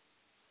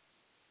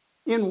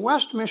 In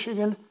West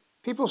Michigan,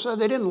 People said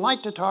they didn't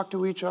like to talk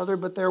to each other,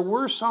 but there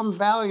were some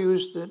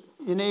values that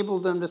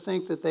enabled them to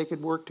think that they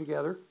could work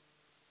together.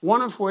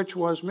 One of which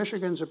was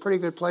Michigan's a pretty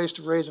good place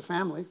to raise a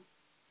family.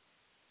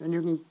 And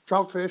you can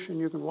trout fish and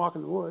you can walk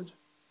in the woods.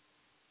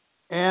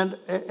 And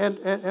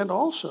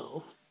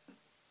also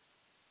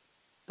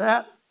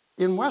that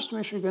in West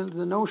Michigan,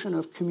 the notion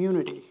of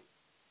community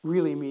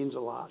really means a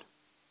lot.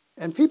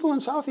 And people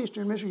in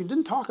southeastern Michigan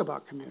didn't talk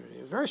about community.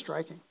 It was very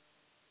striking.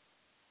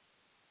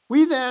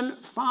 We then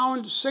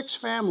found 6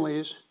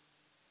 families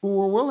who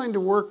were willing to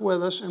work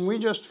with us, and we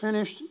just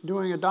finished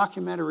doing a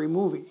documentary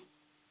movie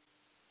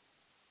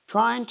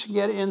trying to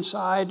get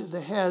inside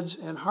the heads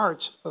and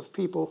hearts of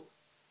people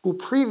who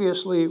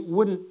previously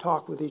wouldn't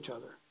talk with each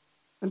other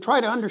and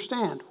try to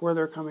understand where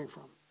they're coming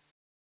from.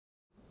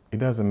 It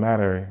doesn't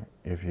matter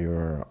if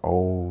you're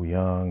old,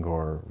 young,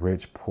 or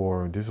rich,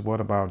 poor. Just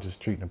what about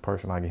just treating a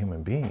person like a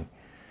human being?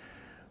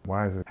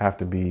 Why does it have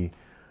to be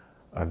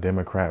a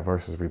Democrat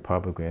versus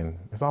Republican?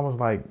 It's almost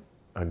like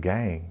a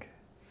gang.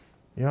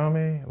 You know what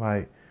I mean?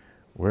 Like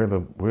we're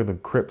the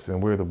Crips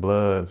and we're the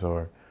Bloods,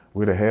 or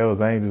we're the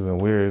Hells Angels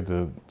and we're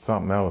the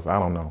something else. I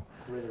don't know.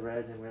 We're the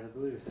Reds and we're the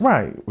Blues.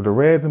 Right, we're the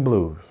Reds and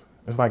Blues.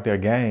 It's like they're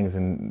gangs,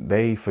 and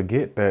they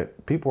forget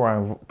that people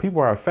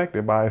are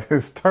affected by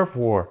this turf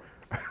war.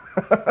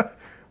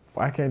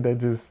 Why can't they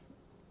just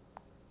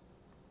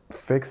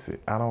fix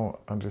it? I don't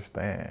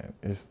understand.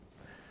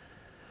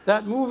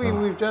 That movie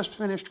we've just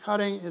finished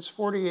cutting, it's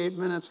 48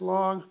 minutes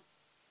long,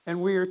 and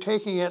we are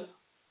taking it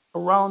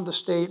around the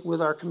state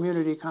with our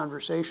community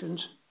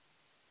conversations.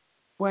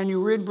 When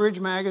you read Bridge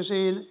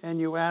Magazine and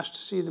you ask to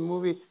see the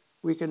movie,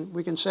 we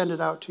can send it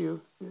out to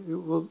you.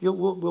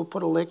 We'll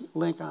put a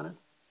link on it.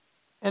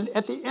 And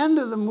at the end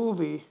of the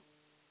movie,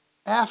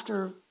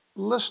 after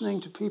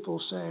listening to people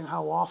saying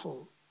how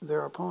awful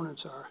their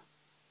opponents are,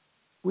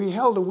 we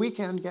held a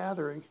weekend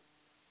gathering,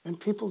 and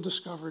people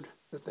discovered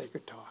that they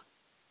could talk.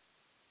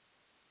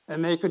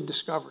 And they could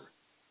discover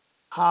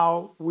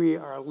how we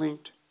are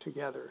linked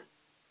together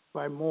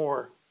by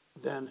more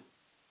than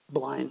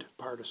blind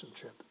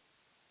partisanship.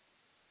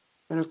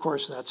 And of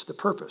course, that's the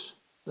purpose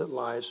that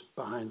lies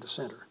behind the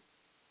center.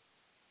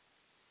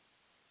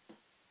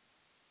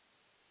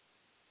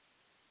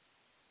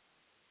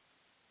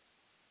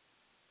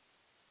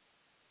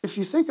 If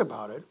you think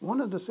about it,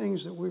 one of the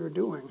things that we are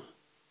doing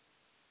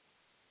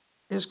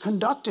is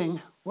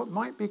conducting what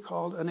might be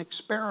called an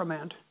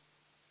experiment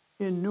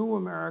in new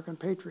American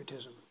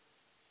patriotism.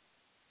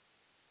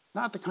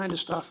 Not the kind of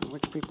stuff in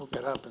which people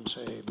get up and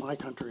say, my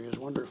country is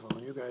wonderful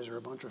and you guys are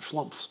a bunch of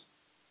schlumps.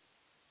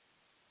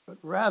 But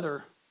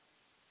rather,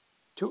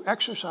 to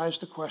exercise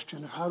the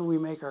question of how do we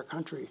make our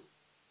country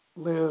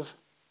live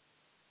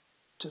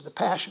to the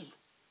passion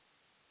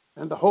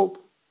and the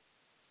hope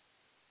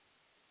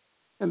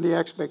and the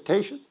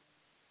expectation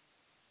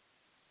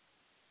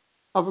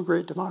of a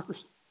great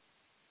democracy.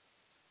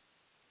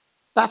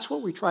 That's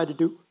what we try to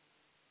do.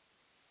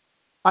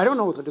 I don't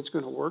know that it's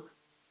going to work.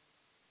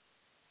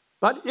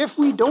 But if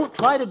we don't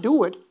try to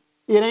do it,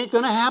 it ain't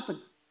going to happen.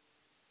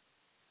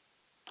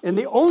 And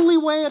the only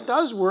way it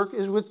does work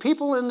is with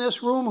people in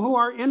this room who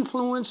are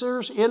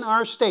influencers in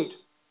our state.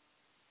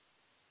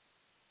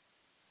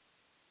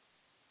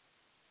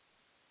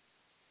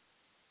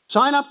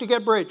 Sign up to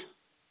get Bridge.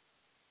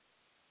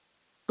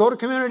 Go to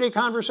community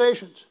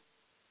conversations.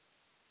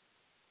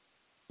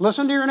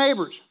 Listen to your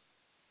neighbors.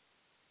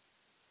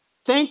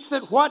 Think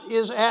that what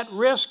is at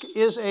risk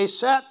is a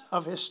set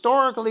of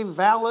historically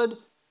valid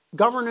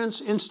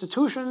governance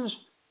institutions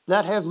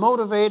that have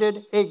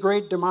motivated a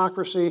great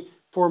democracy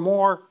for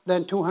more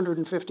than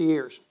 250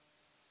 years.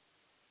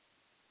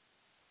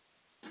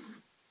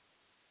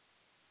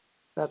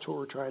 That's what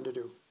we're trying to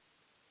do.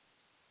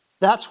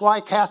 That's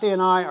why Kathy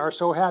and I are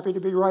so happy to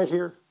be right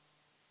here.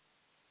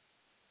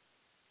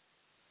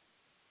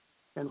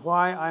 And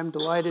why I'm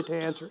delighted to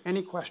answer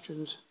any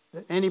questions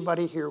that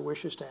anybody here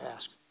wishes to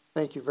ask.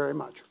 Thank you very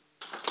much.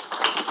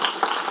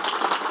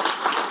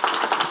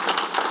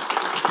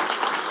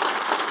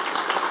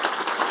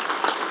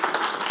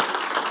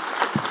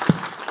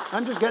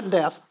 I'm just getting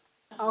deaf.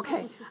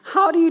 Okay.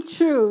 How do you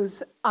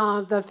choose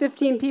the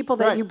 15 people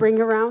that you bring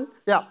around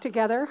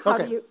together? How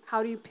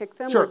do you pick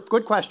them? Sure.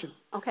 Good question.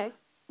 Okay.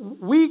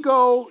 We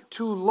go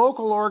to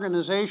local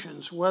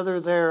organizations, whether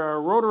they're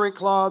Rotary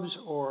clubs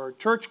or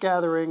church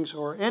gatherings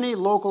or any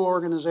local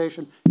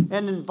organization,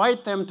 and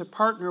invite them to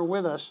partner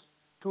with us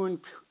to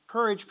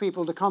encourage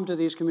people to come to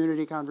these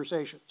community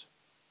conversations.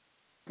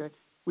 Okay?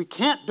 We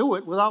can't do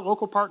it without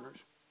local partners.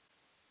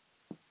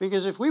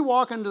 Because if we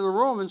walk into the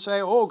room and say,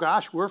 oh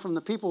gosh, we're from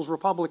the People's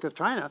Republic of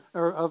China,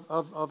 or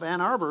of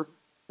Ann Arbor,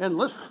 and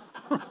listen.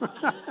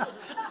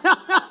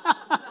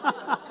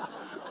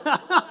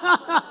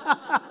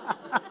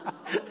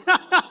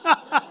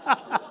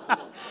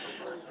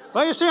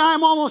 Well, you see,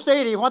 I'm almost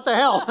 80. What the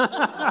hell?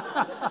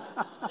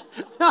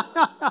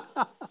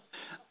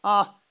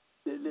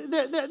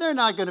 They're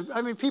not going to,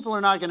 I mean, people are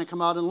not going to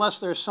come out unless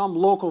there's some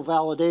local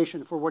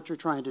validation for what you're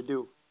trying to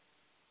do.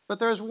 But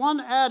there's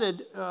one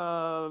added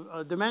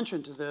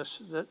dimension to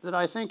this that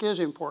I think is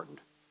important.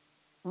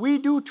 we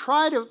do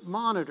try to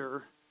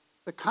monitor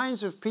the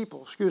kinds of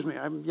people, excuse me,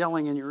 I'm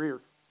yelling in your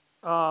ear,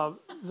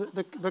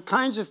 the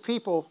kinds of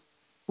people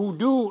who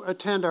do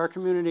attend our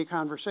community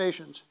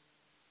conversations.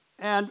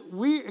 And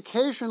we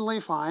occasionally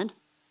find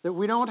that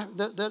we don't,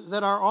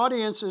 that our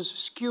audiences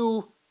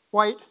skew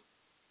white,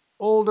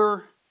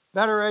 older,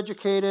 better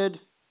educated,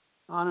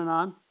 on and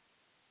on.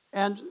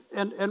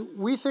 And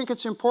we think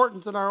it's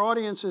important that our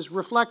audiences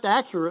reflect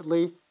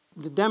accurately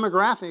the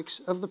demographics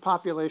of the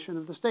population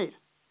of the state.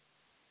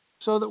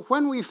 So that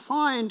when we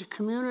find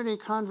community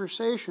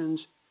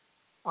conversations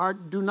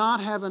do not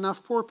have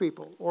enough poor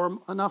people or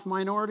enough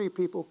minority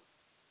people,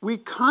 we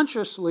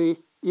consciously,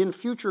 in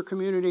future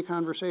community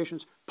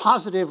conversations,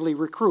 positively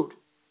recruit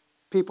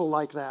people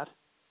like that.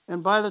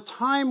 And by the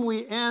time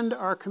we end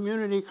our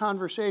community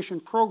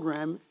conversation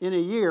program in a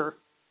year,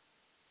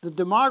 the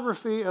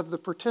demography of the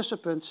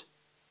participants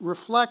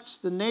reflects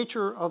the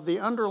nature of the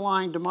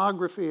underlying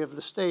demography of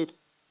the state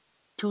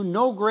to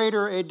no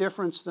greater a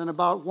difference than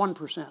about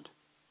 1%.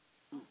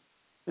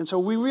 And so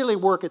we really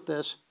work at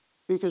this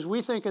because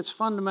we think it's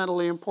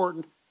fundamentally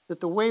important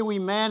that the way we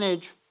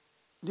manage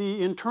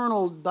the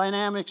internal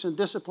dynamics and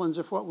disciplines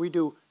of what we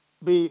do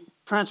be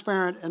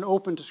transparent and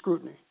open to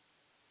scrutiny.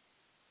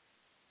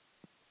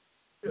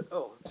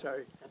 Oh,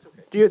 sorry. That's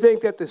okay. Do you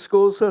think that the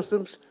school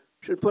systems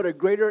should put a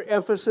greater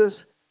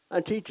emphasis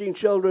on teaching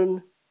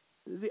children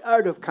the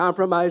art of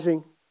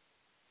compromising?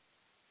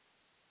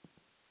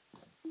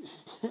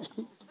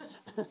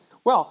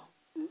 Well,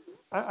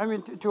 I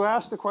mean, to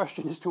ask the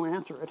question is to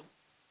answer it.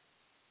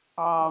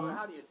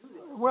 How do you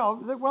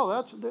do that?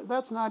 Well,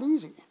 that's not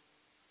easy.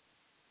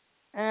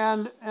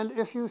 And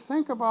if you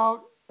think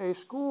about a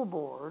school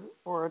board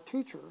or a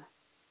teacher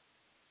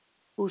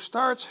who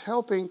starts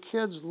helping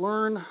kids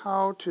learn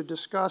how to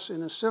discuss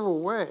in a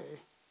civil way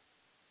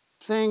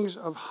things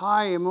of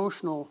high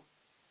emotional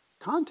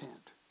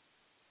content,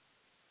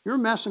 you're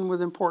messing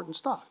with important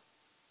stuff.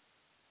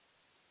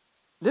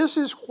 This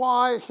is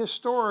why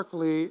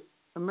historically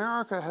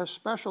America has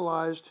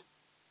specialized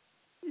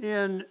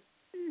in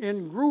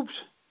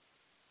groups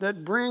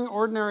that bring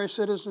ordinary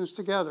citizens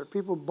together,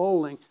 people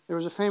bowling. There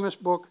was a famous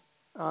book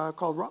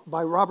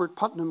by Robert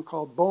Putnam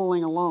called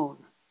Bowling Alone.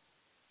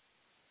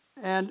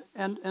 And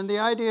the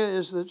idea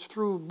is that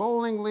through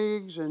bowling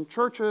leagues and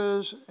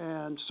churches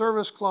and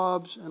service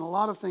clubs and a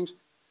lot of things,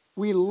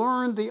 we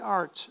learn the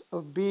arts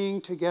of being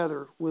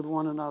together with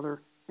one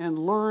another and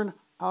learn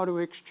how to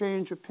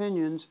exchange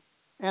opinions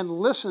and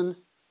listen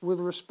with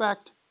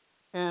respect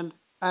and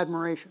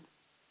admiration.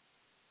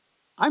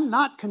 I'm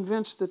not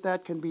convinced that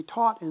that can be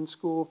taught in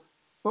school,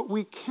 but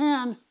we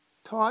can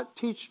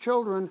teach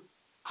children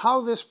how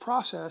this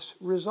process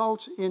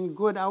results in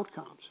good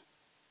outcomes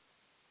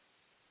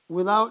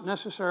without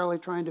necessarily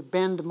trying to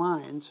bend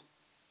minds.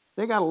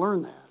 They got to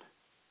learn that.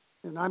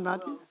 And I'm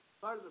not... Well,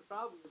 part of the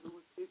problem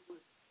is with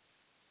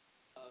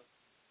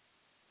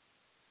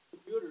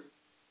computers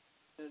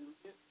and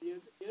the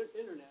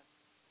internet,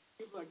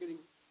 people are getting...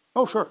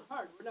 Oh, sure.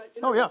 Hard. We're not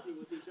interacting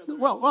with each other.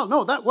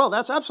 Well,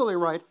 that's absolutely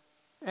right.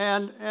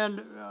 And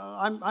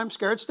I'm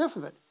scared stiff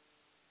of it.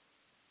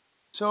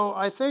 So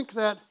I think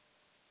that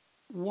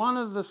one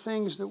of the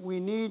things that we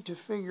need to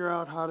figure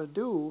out how to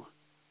do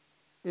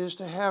is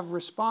to have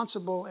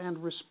responsible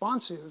and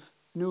responsive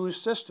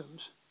news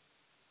systems.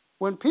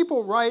 When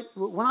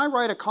I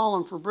write a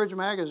column for Bridge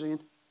Magazine,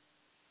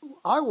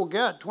 I will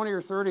get 20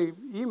 or 30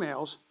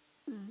 emails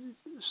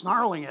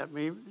snarling at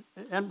me,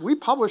 and we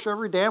publish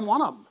every damn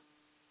one of them.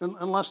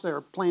 Unless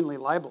they're plainly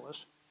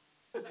libelous.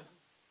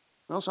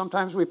 Well,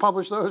 sometimes we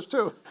publish those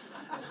too.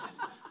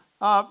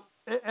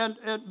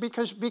 And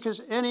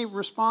because any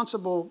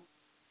responsible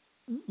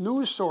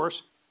news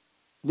source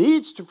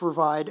needs to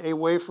provide a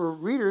way for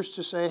readers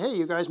to say, hey,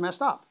 you guys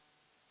messed up.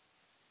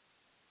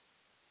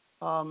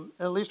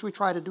 At least we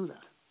try to do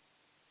that.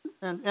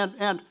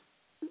 And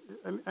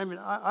I mean,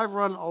 I've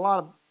run a lot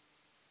of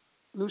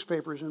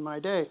newspapers in my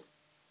day,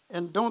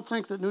 and don't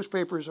think that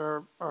newspapers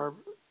are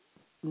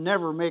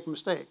never make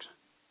mistakes.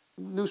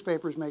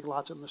 Newspapers make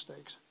lots of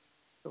mistakes.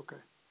 Okay.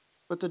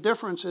 But the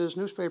difference is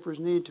newspapers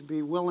need to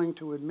be willing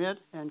to admit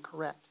and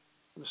correct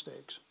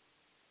mistakes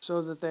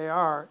so that they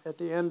are, at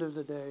the end of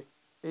the day,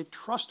 a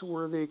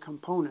trustworthy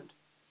component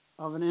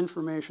of an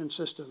information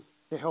system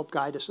to help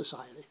guide a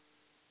society.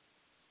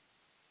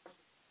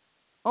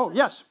 Oh,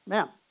 yes,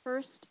 ma'am.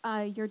 First,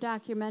 your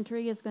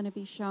documentary is going to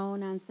be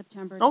shown on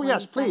September 22nd. Oh,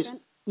 yes, please.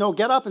 No,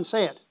 get up and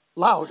say it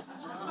loud.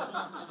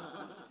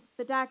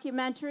 The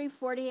documentary,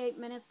 48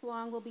 minutes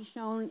long, will be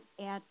shown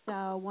at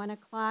 1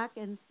 o'clock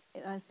in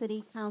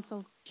City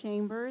Council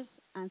chambers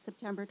on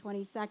September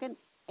 22nd,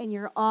 and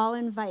you're all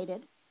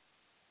invited.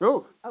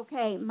 Oh.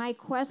 Okay, my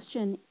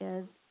question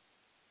is,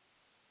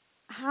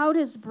 how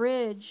does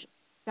Bridge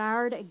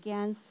guard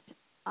against,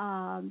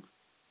 how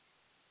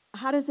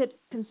does it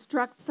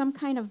construct some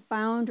kind of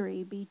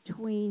boundary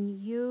between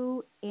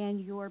you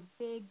and your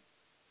big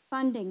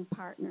funding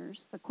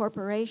partners, the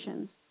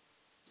corporations,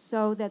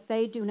 so that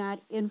they do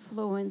not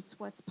influence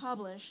what's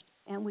published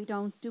and we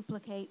don't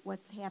duplicate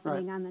what's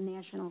happening on the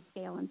national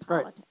scale in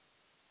politics?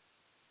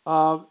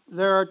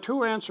 There are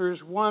two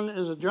answers. One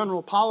is a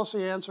general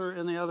policy answer,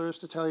 and the other is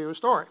to tell you a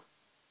story.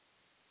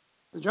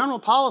 The general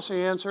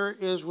policy answer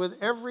is with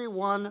every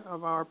one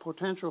of our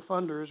potential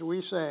funders,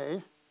 we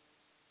say,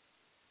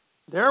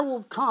 there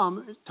will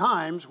come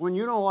times when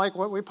you don't like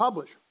what we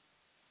publish.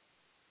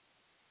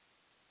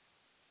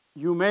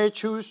 You may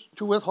choose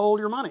to withhold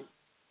your money.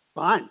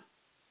 Fine.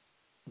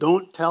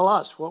 Don't tell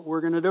us what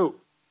we're going to do.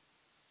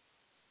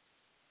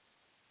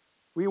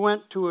 We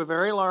went to a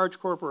very large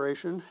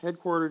corporation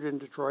headquartered in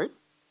Detroit,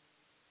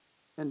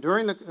 and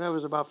that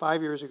was about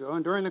 5 years ago,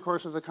 and during the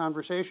course of the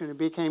conversation, it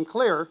became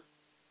clear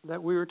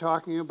that we were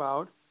talking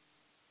about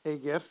a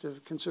gift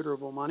of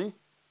considerable money,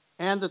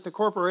 and that the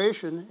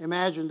corporation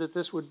imagined that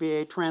this would be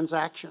a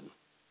transaction.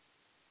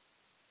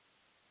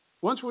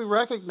 Once we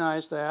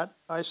recognized that,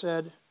 I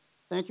said,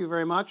 thank you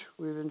very much.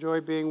 We've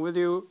enjoyed being with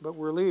you, but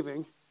we're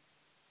leaving.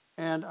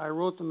 And I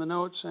wrote them a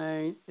note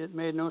saying it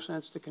made no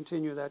sense to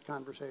continue that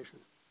conversation.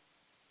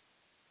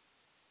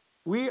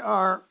 We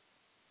are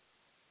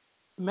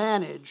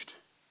managed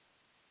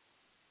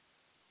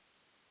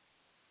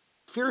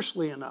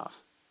fiercely enough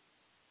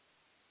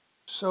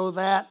so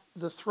that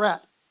the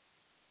threat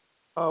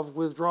of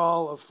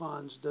withdrawal of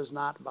funds does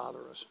not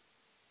bother us.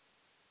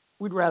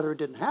 We'd rather it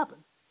didn't happen.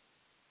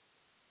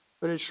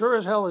 But it sure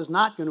as hell is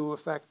not going to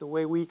affect the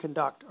way we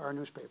conduct our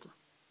newspaper.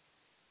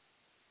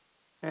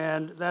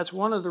 And that's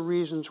one of the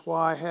reasons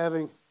why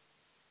having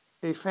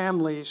a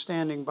family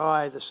standing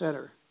by the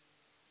center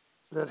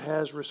that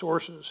has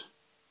resources,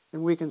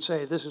 and we can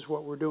say, this is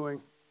what we're doing,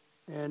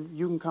 and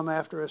you can come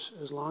after us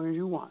as long as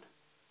you want,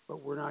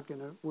 but we're not going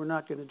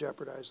to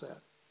jeopardize that.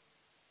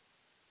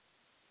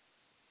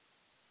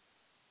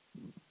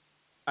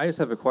 I just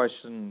have a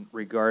question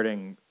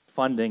regarding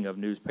funding of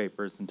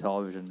newspapers and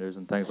television news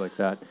and things like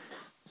that.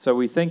 So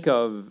we think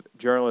of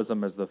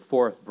journalism as the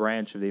fourth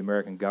branch of the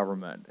American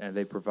government, and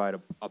they provide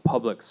a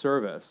public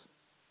service,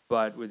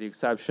 but with the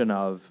exception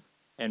of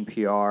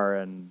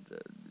NPR and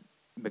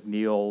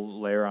McNeil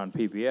layer on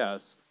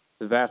PBS,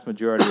 the vast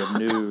majority of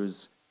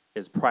news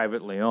is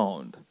privately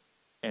owned.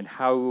 And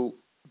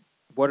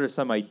what are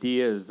some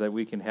ideas that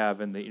we can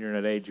have in the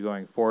internet age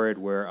going forward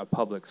where a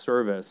public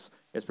service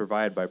is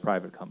provided by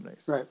private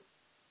companies? Right.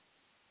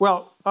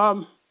 Well,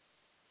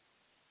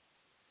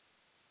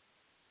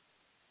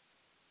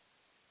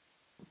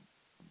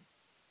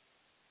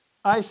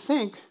 I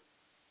think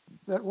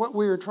that what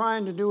we are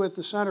trying to do at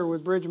the center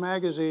with Bridge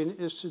Magazine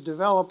is to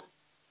develop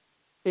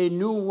a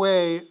new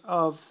way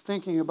of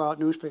thinking about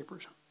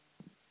newspapers.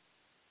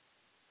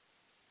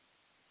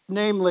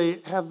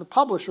 Namely, have the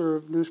publisher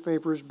of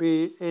newspapers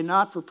be a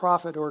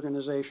not-for-profit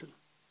organization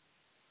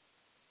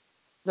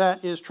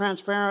that is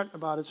transparent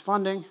about its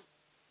funding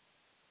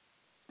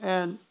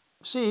and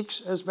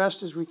seeks, as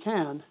best as we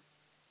can,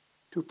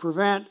 to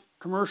prevent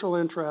commercial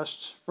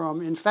interests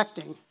from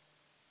infecting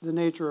the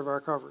nature of our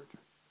coverage.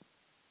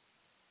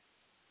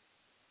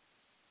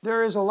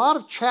 There is a lot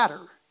of chatter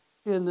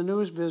in the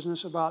news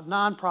business about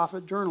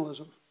nonprofit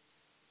journalism.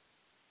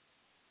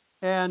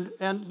 And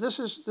this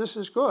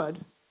is good.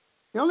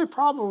 The only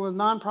problem with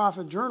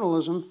nonprofit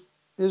journalism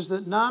is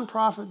that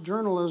nonprofit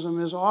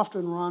journalism is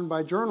often run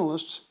by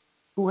journalists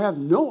who have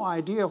no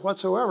idea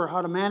whatsoever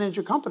how to manage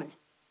a company.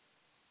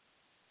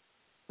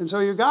 And so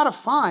you've got to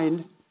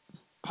find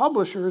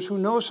publishers who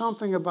know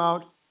something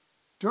about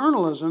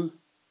journalism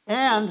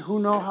and who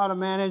know how to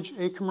manage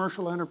a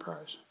commercial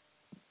enterprise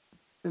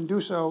and do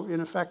so in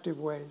effective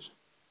ways.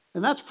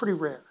 And that's pretty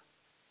rare.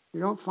 You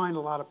don't find a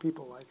lot of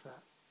people like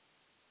that.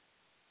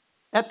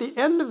 At the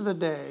end of the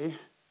day,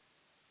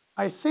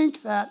 I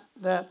think that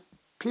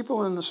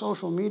people in the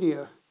social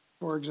media,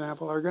 for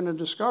example, are going to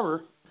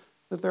discover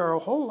that there are a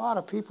whole lot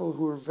of people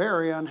who are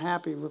very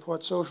unhappy with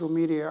what social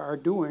media are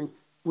doing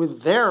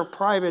with their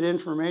private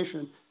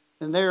information,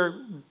 and they're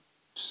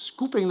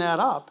scooping that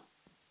up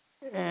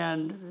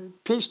and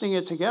pasting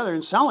it together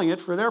and selling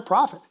it for their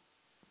profit.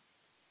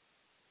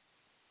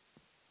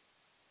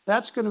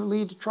 That's going to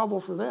lead to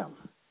trouble for them.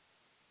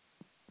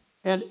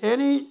 And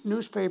any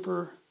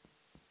newspaper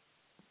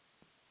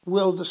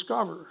will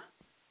discover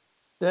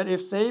that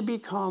if they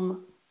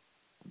become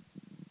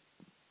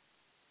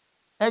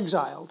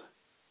exiled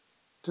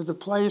to the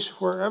place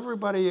where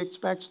everybody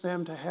expects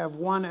them to have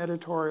one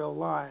editorial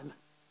line,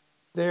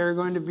 they're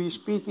going to be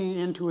speaking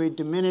into a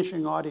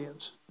diminishing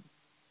audience.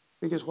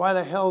 Because why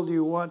the hell do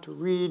you want to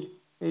read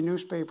a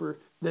newspaper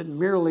that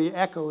merely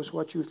echoes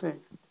what you think?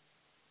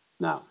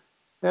 Now,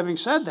 having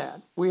said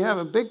that, we have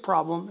a big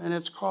problem, and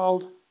it's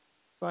called,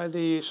 by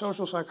the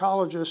social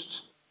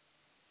psychologists,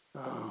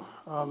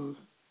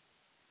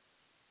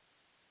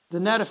 the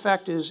net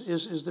effect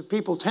is that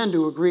people tend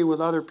to agree with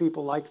other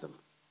people like them.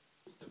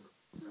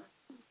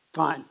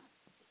 Fine.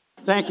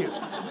 Thank you.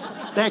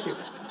 Thank you.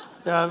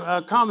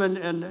 Come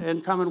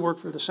and work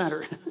for the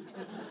center.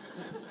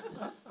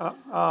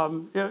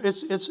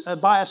 It's a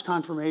bias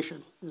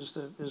confirmation is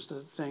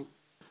the thing.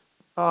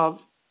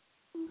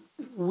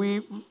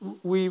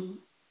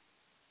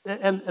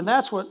 And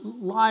that's what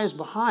lies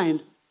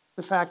behind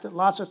the fact that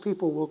lots of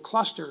people will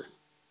cluster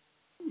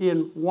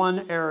in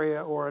one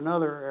area or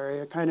another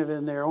area, kind of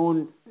in their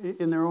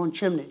own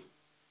chimney.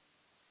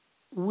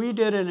 We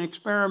did an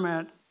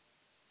experiment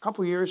a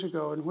couple years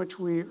ago in which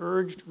we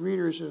urged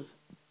readers of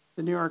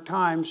the New York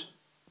Times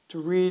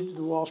to read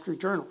the Wall Street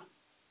Journal.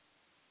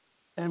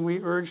 And we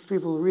urged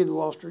people who read the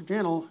Wall Street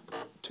Journal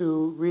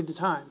to read the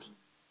Times.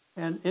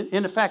 And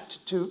in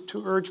effect, to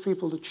urge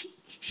people to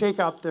shake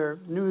up their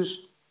news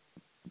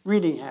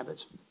reading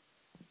habits.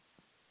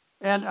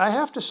 And I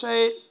have to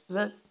say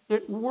that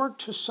it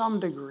worked to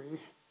some degree.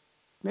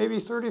 Maybe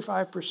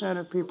 35%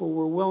 of people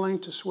were willing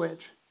to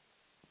switch.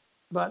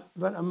 But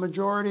a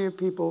majority of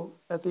people,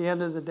 at the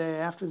end of the day,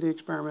 after the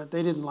experiment,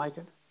 they didn't like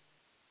it.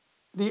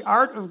 The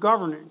art of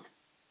governing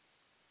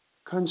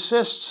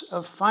consists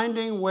of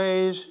finding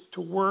ways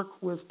to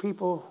work with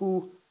people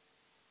who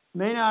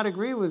may not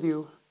agree with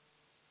you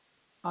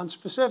on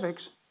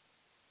specifics,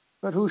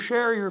 but who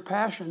share your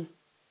passion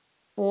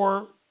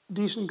for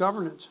decent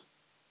governance.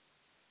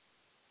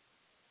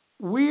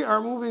 We are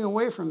moving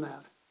away from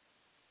that.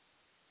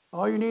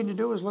 All you need to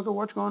do is look at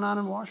what's going on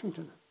in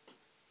Washington.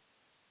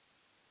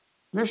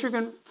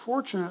 Michigan,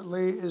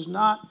 fortunately, is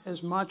not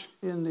as much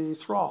in the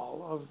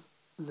thrall of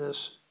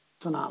this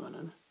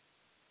phenomenon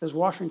as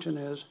Washington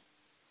is,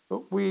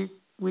 but we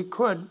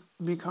could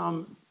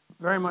become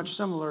very much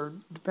similar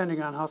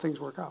depending on how things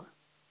work out.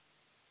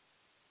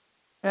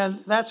 And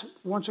that's,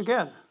 once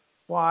again,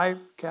 why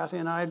Kathy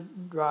and I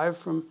drive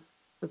from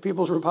the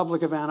People's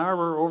Republic of Ann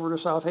Arbor over to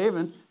South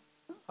Haven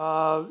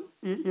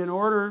in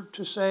order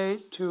to say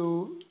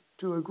to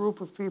a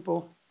group of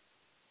people,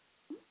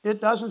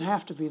 it doesn't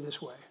have to be this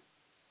way.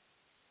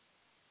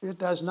 It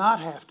does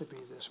not have to be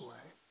this way.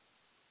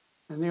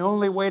 And the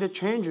only way to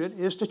change it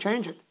is to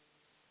change it.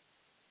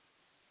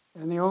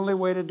 And the only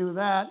way to do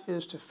that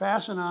is to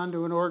fasten on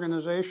to an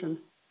organization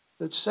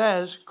that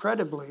says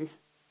credibly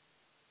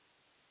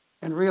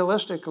and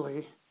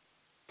realistically,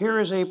 here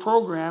is a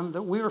program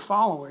that we are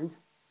following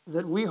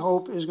that we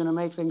hope is going to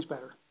make things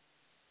better.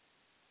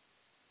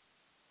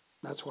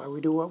 That's why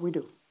we do what we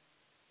do.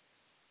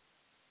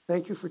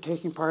 Thank you for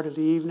taking part of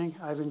the evening.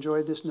 I've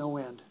enjoyed this no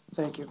end.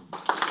 Thank you.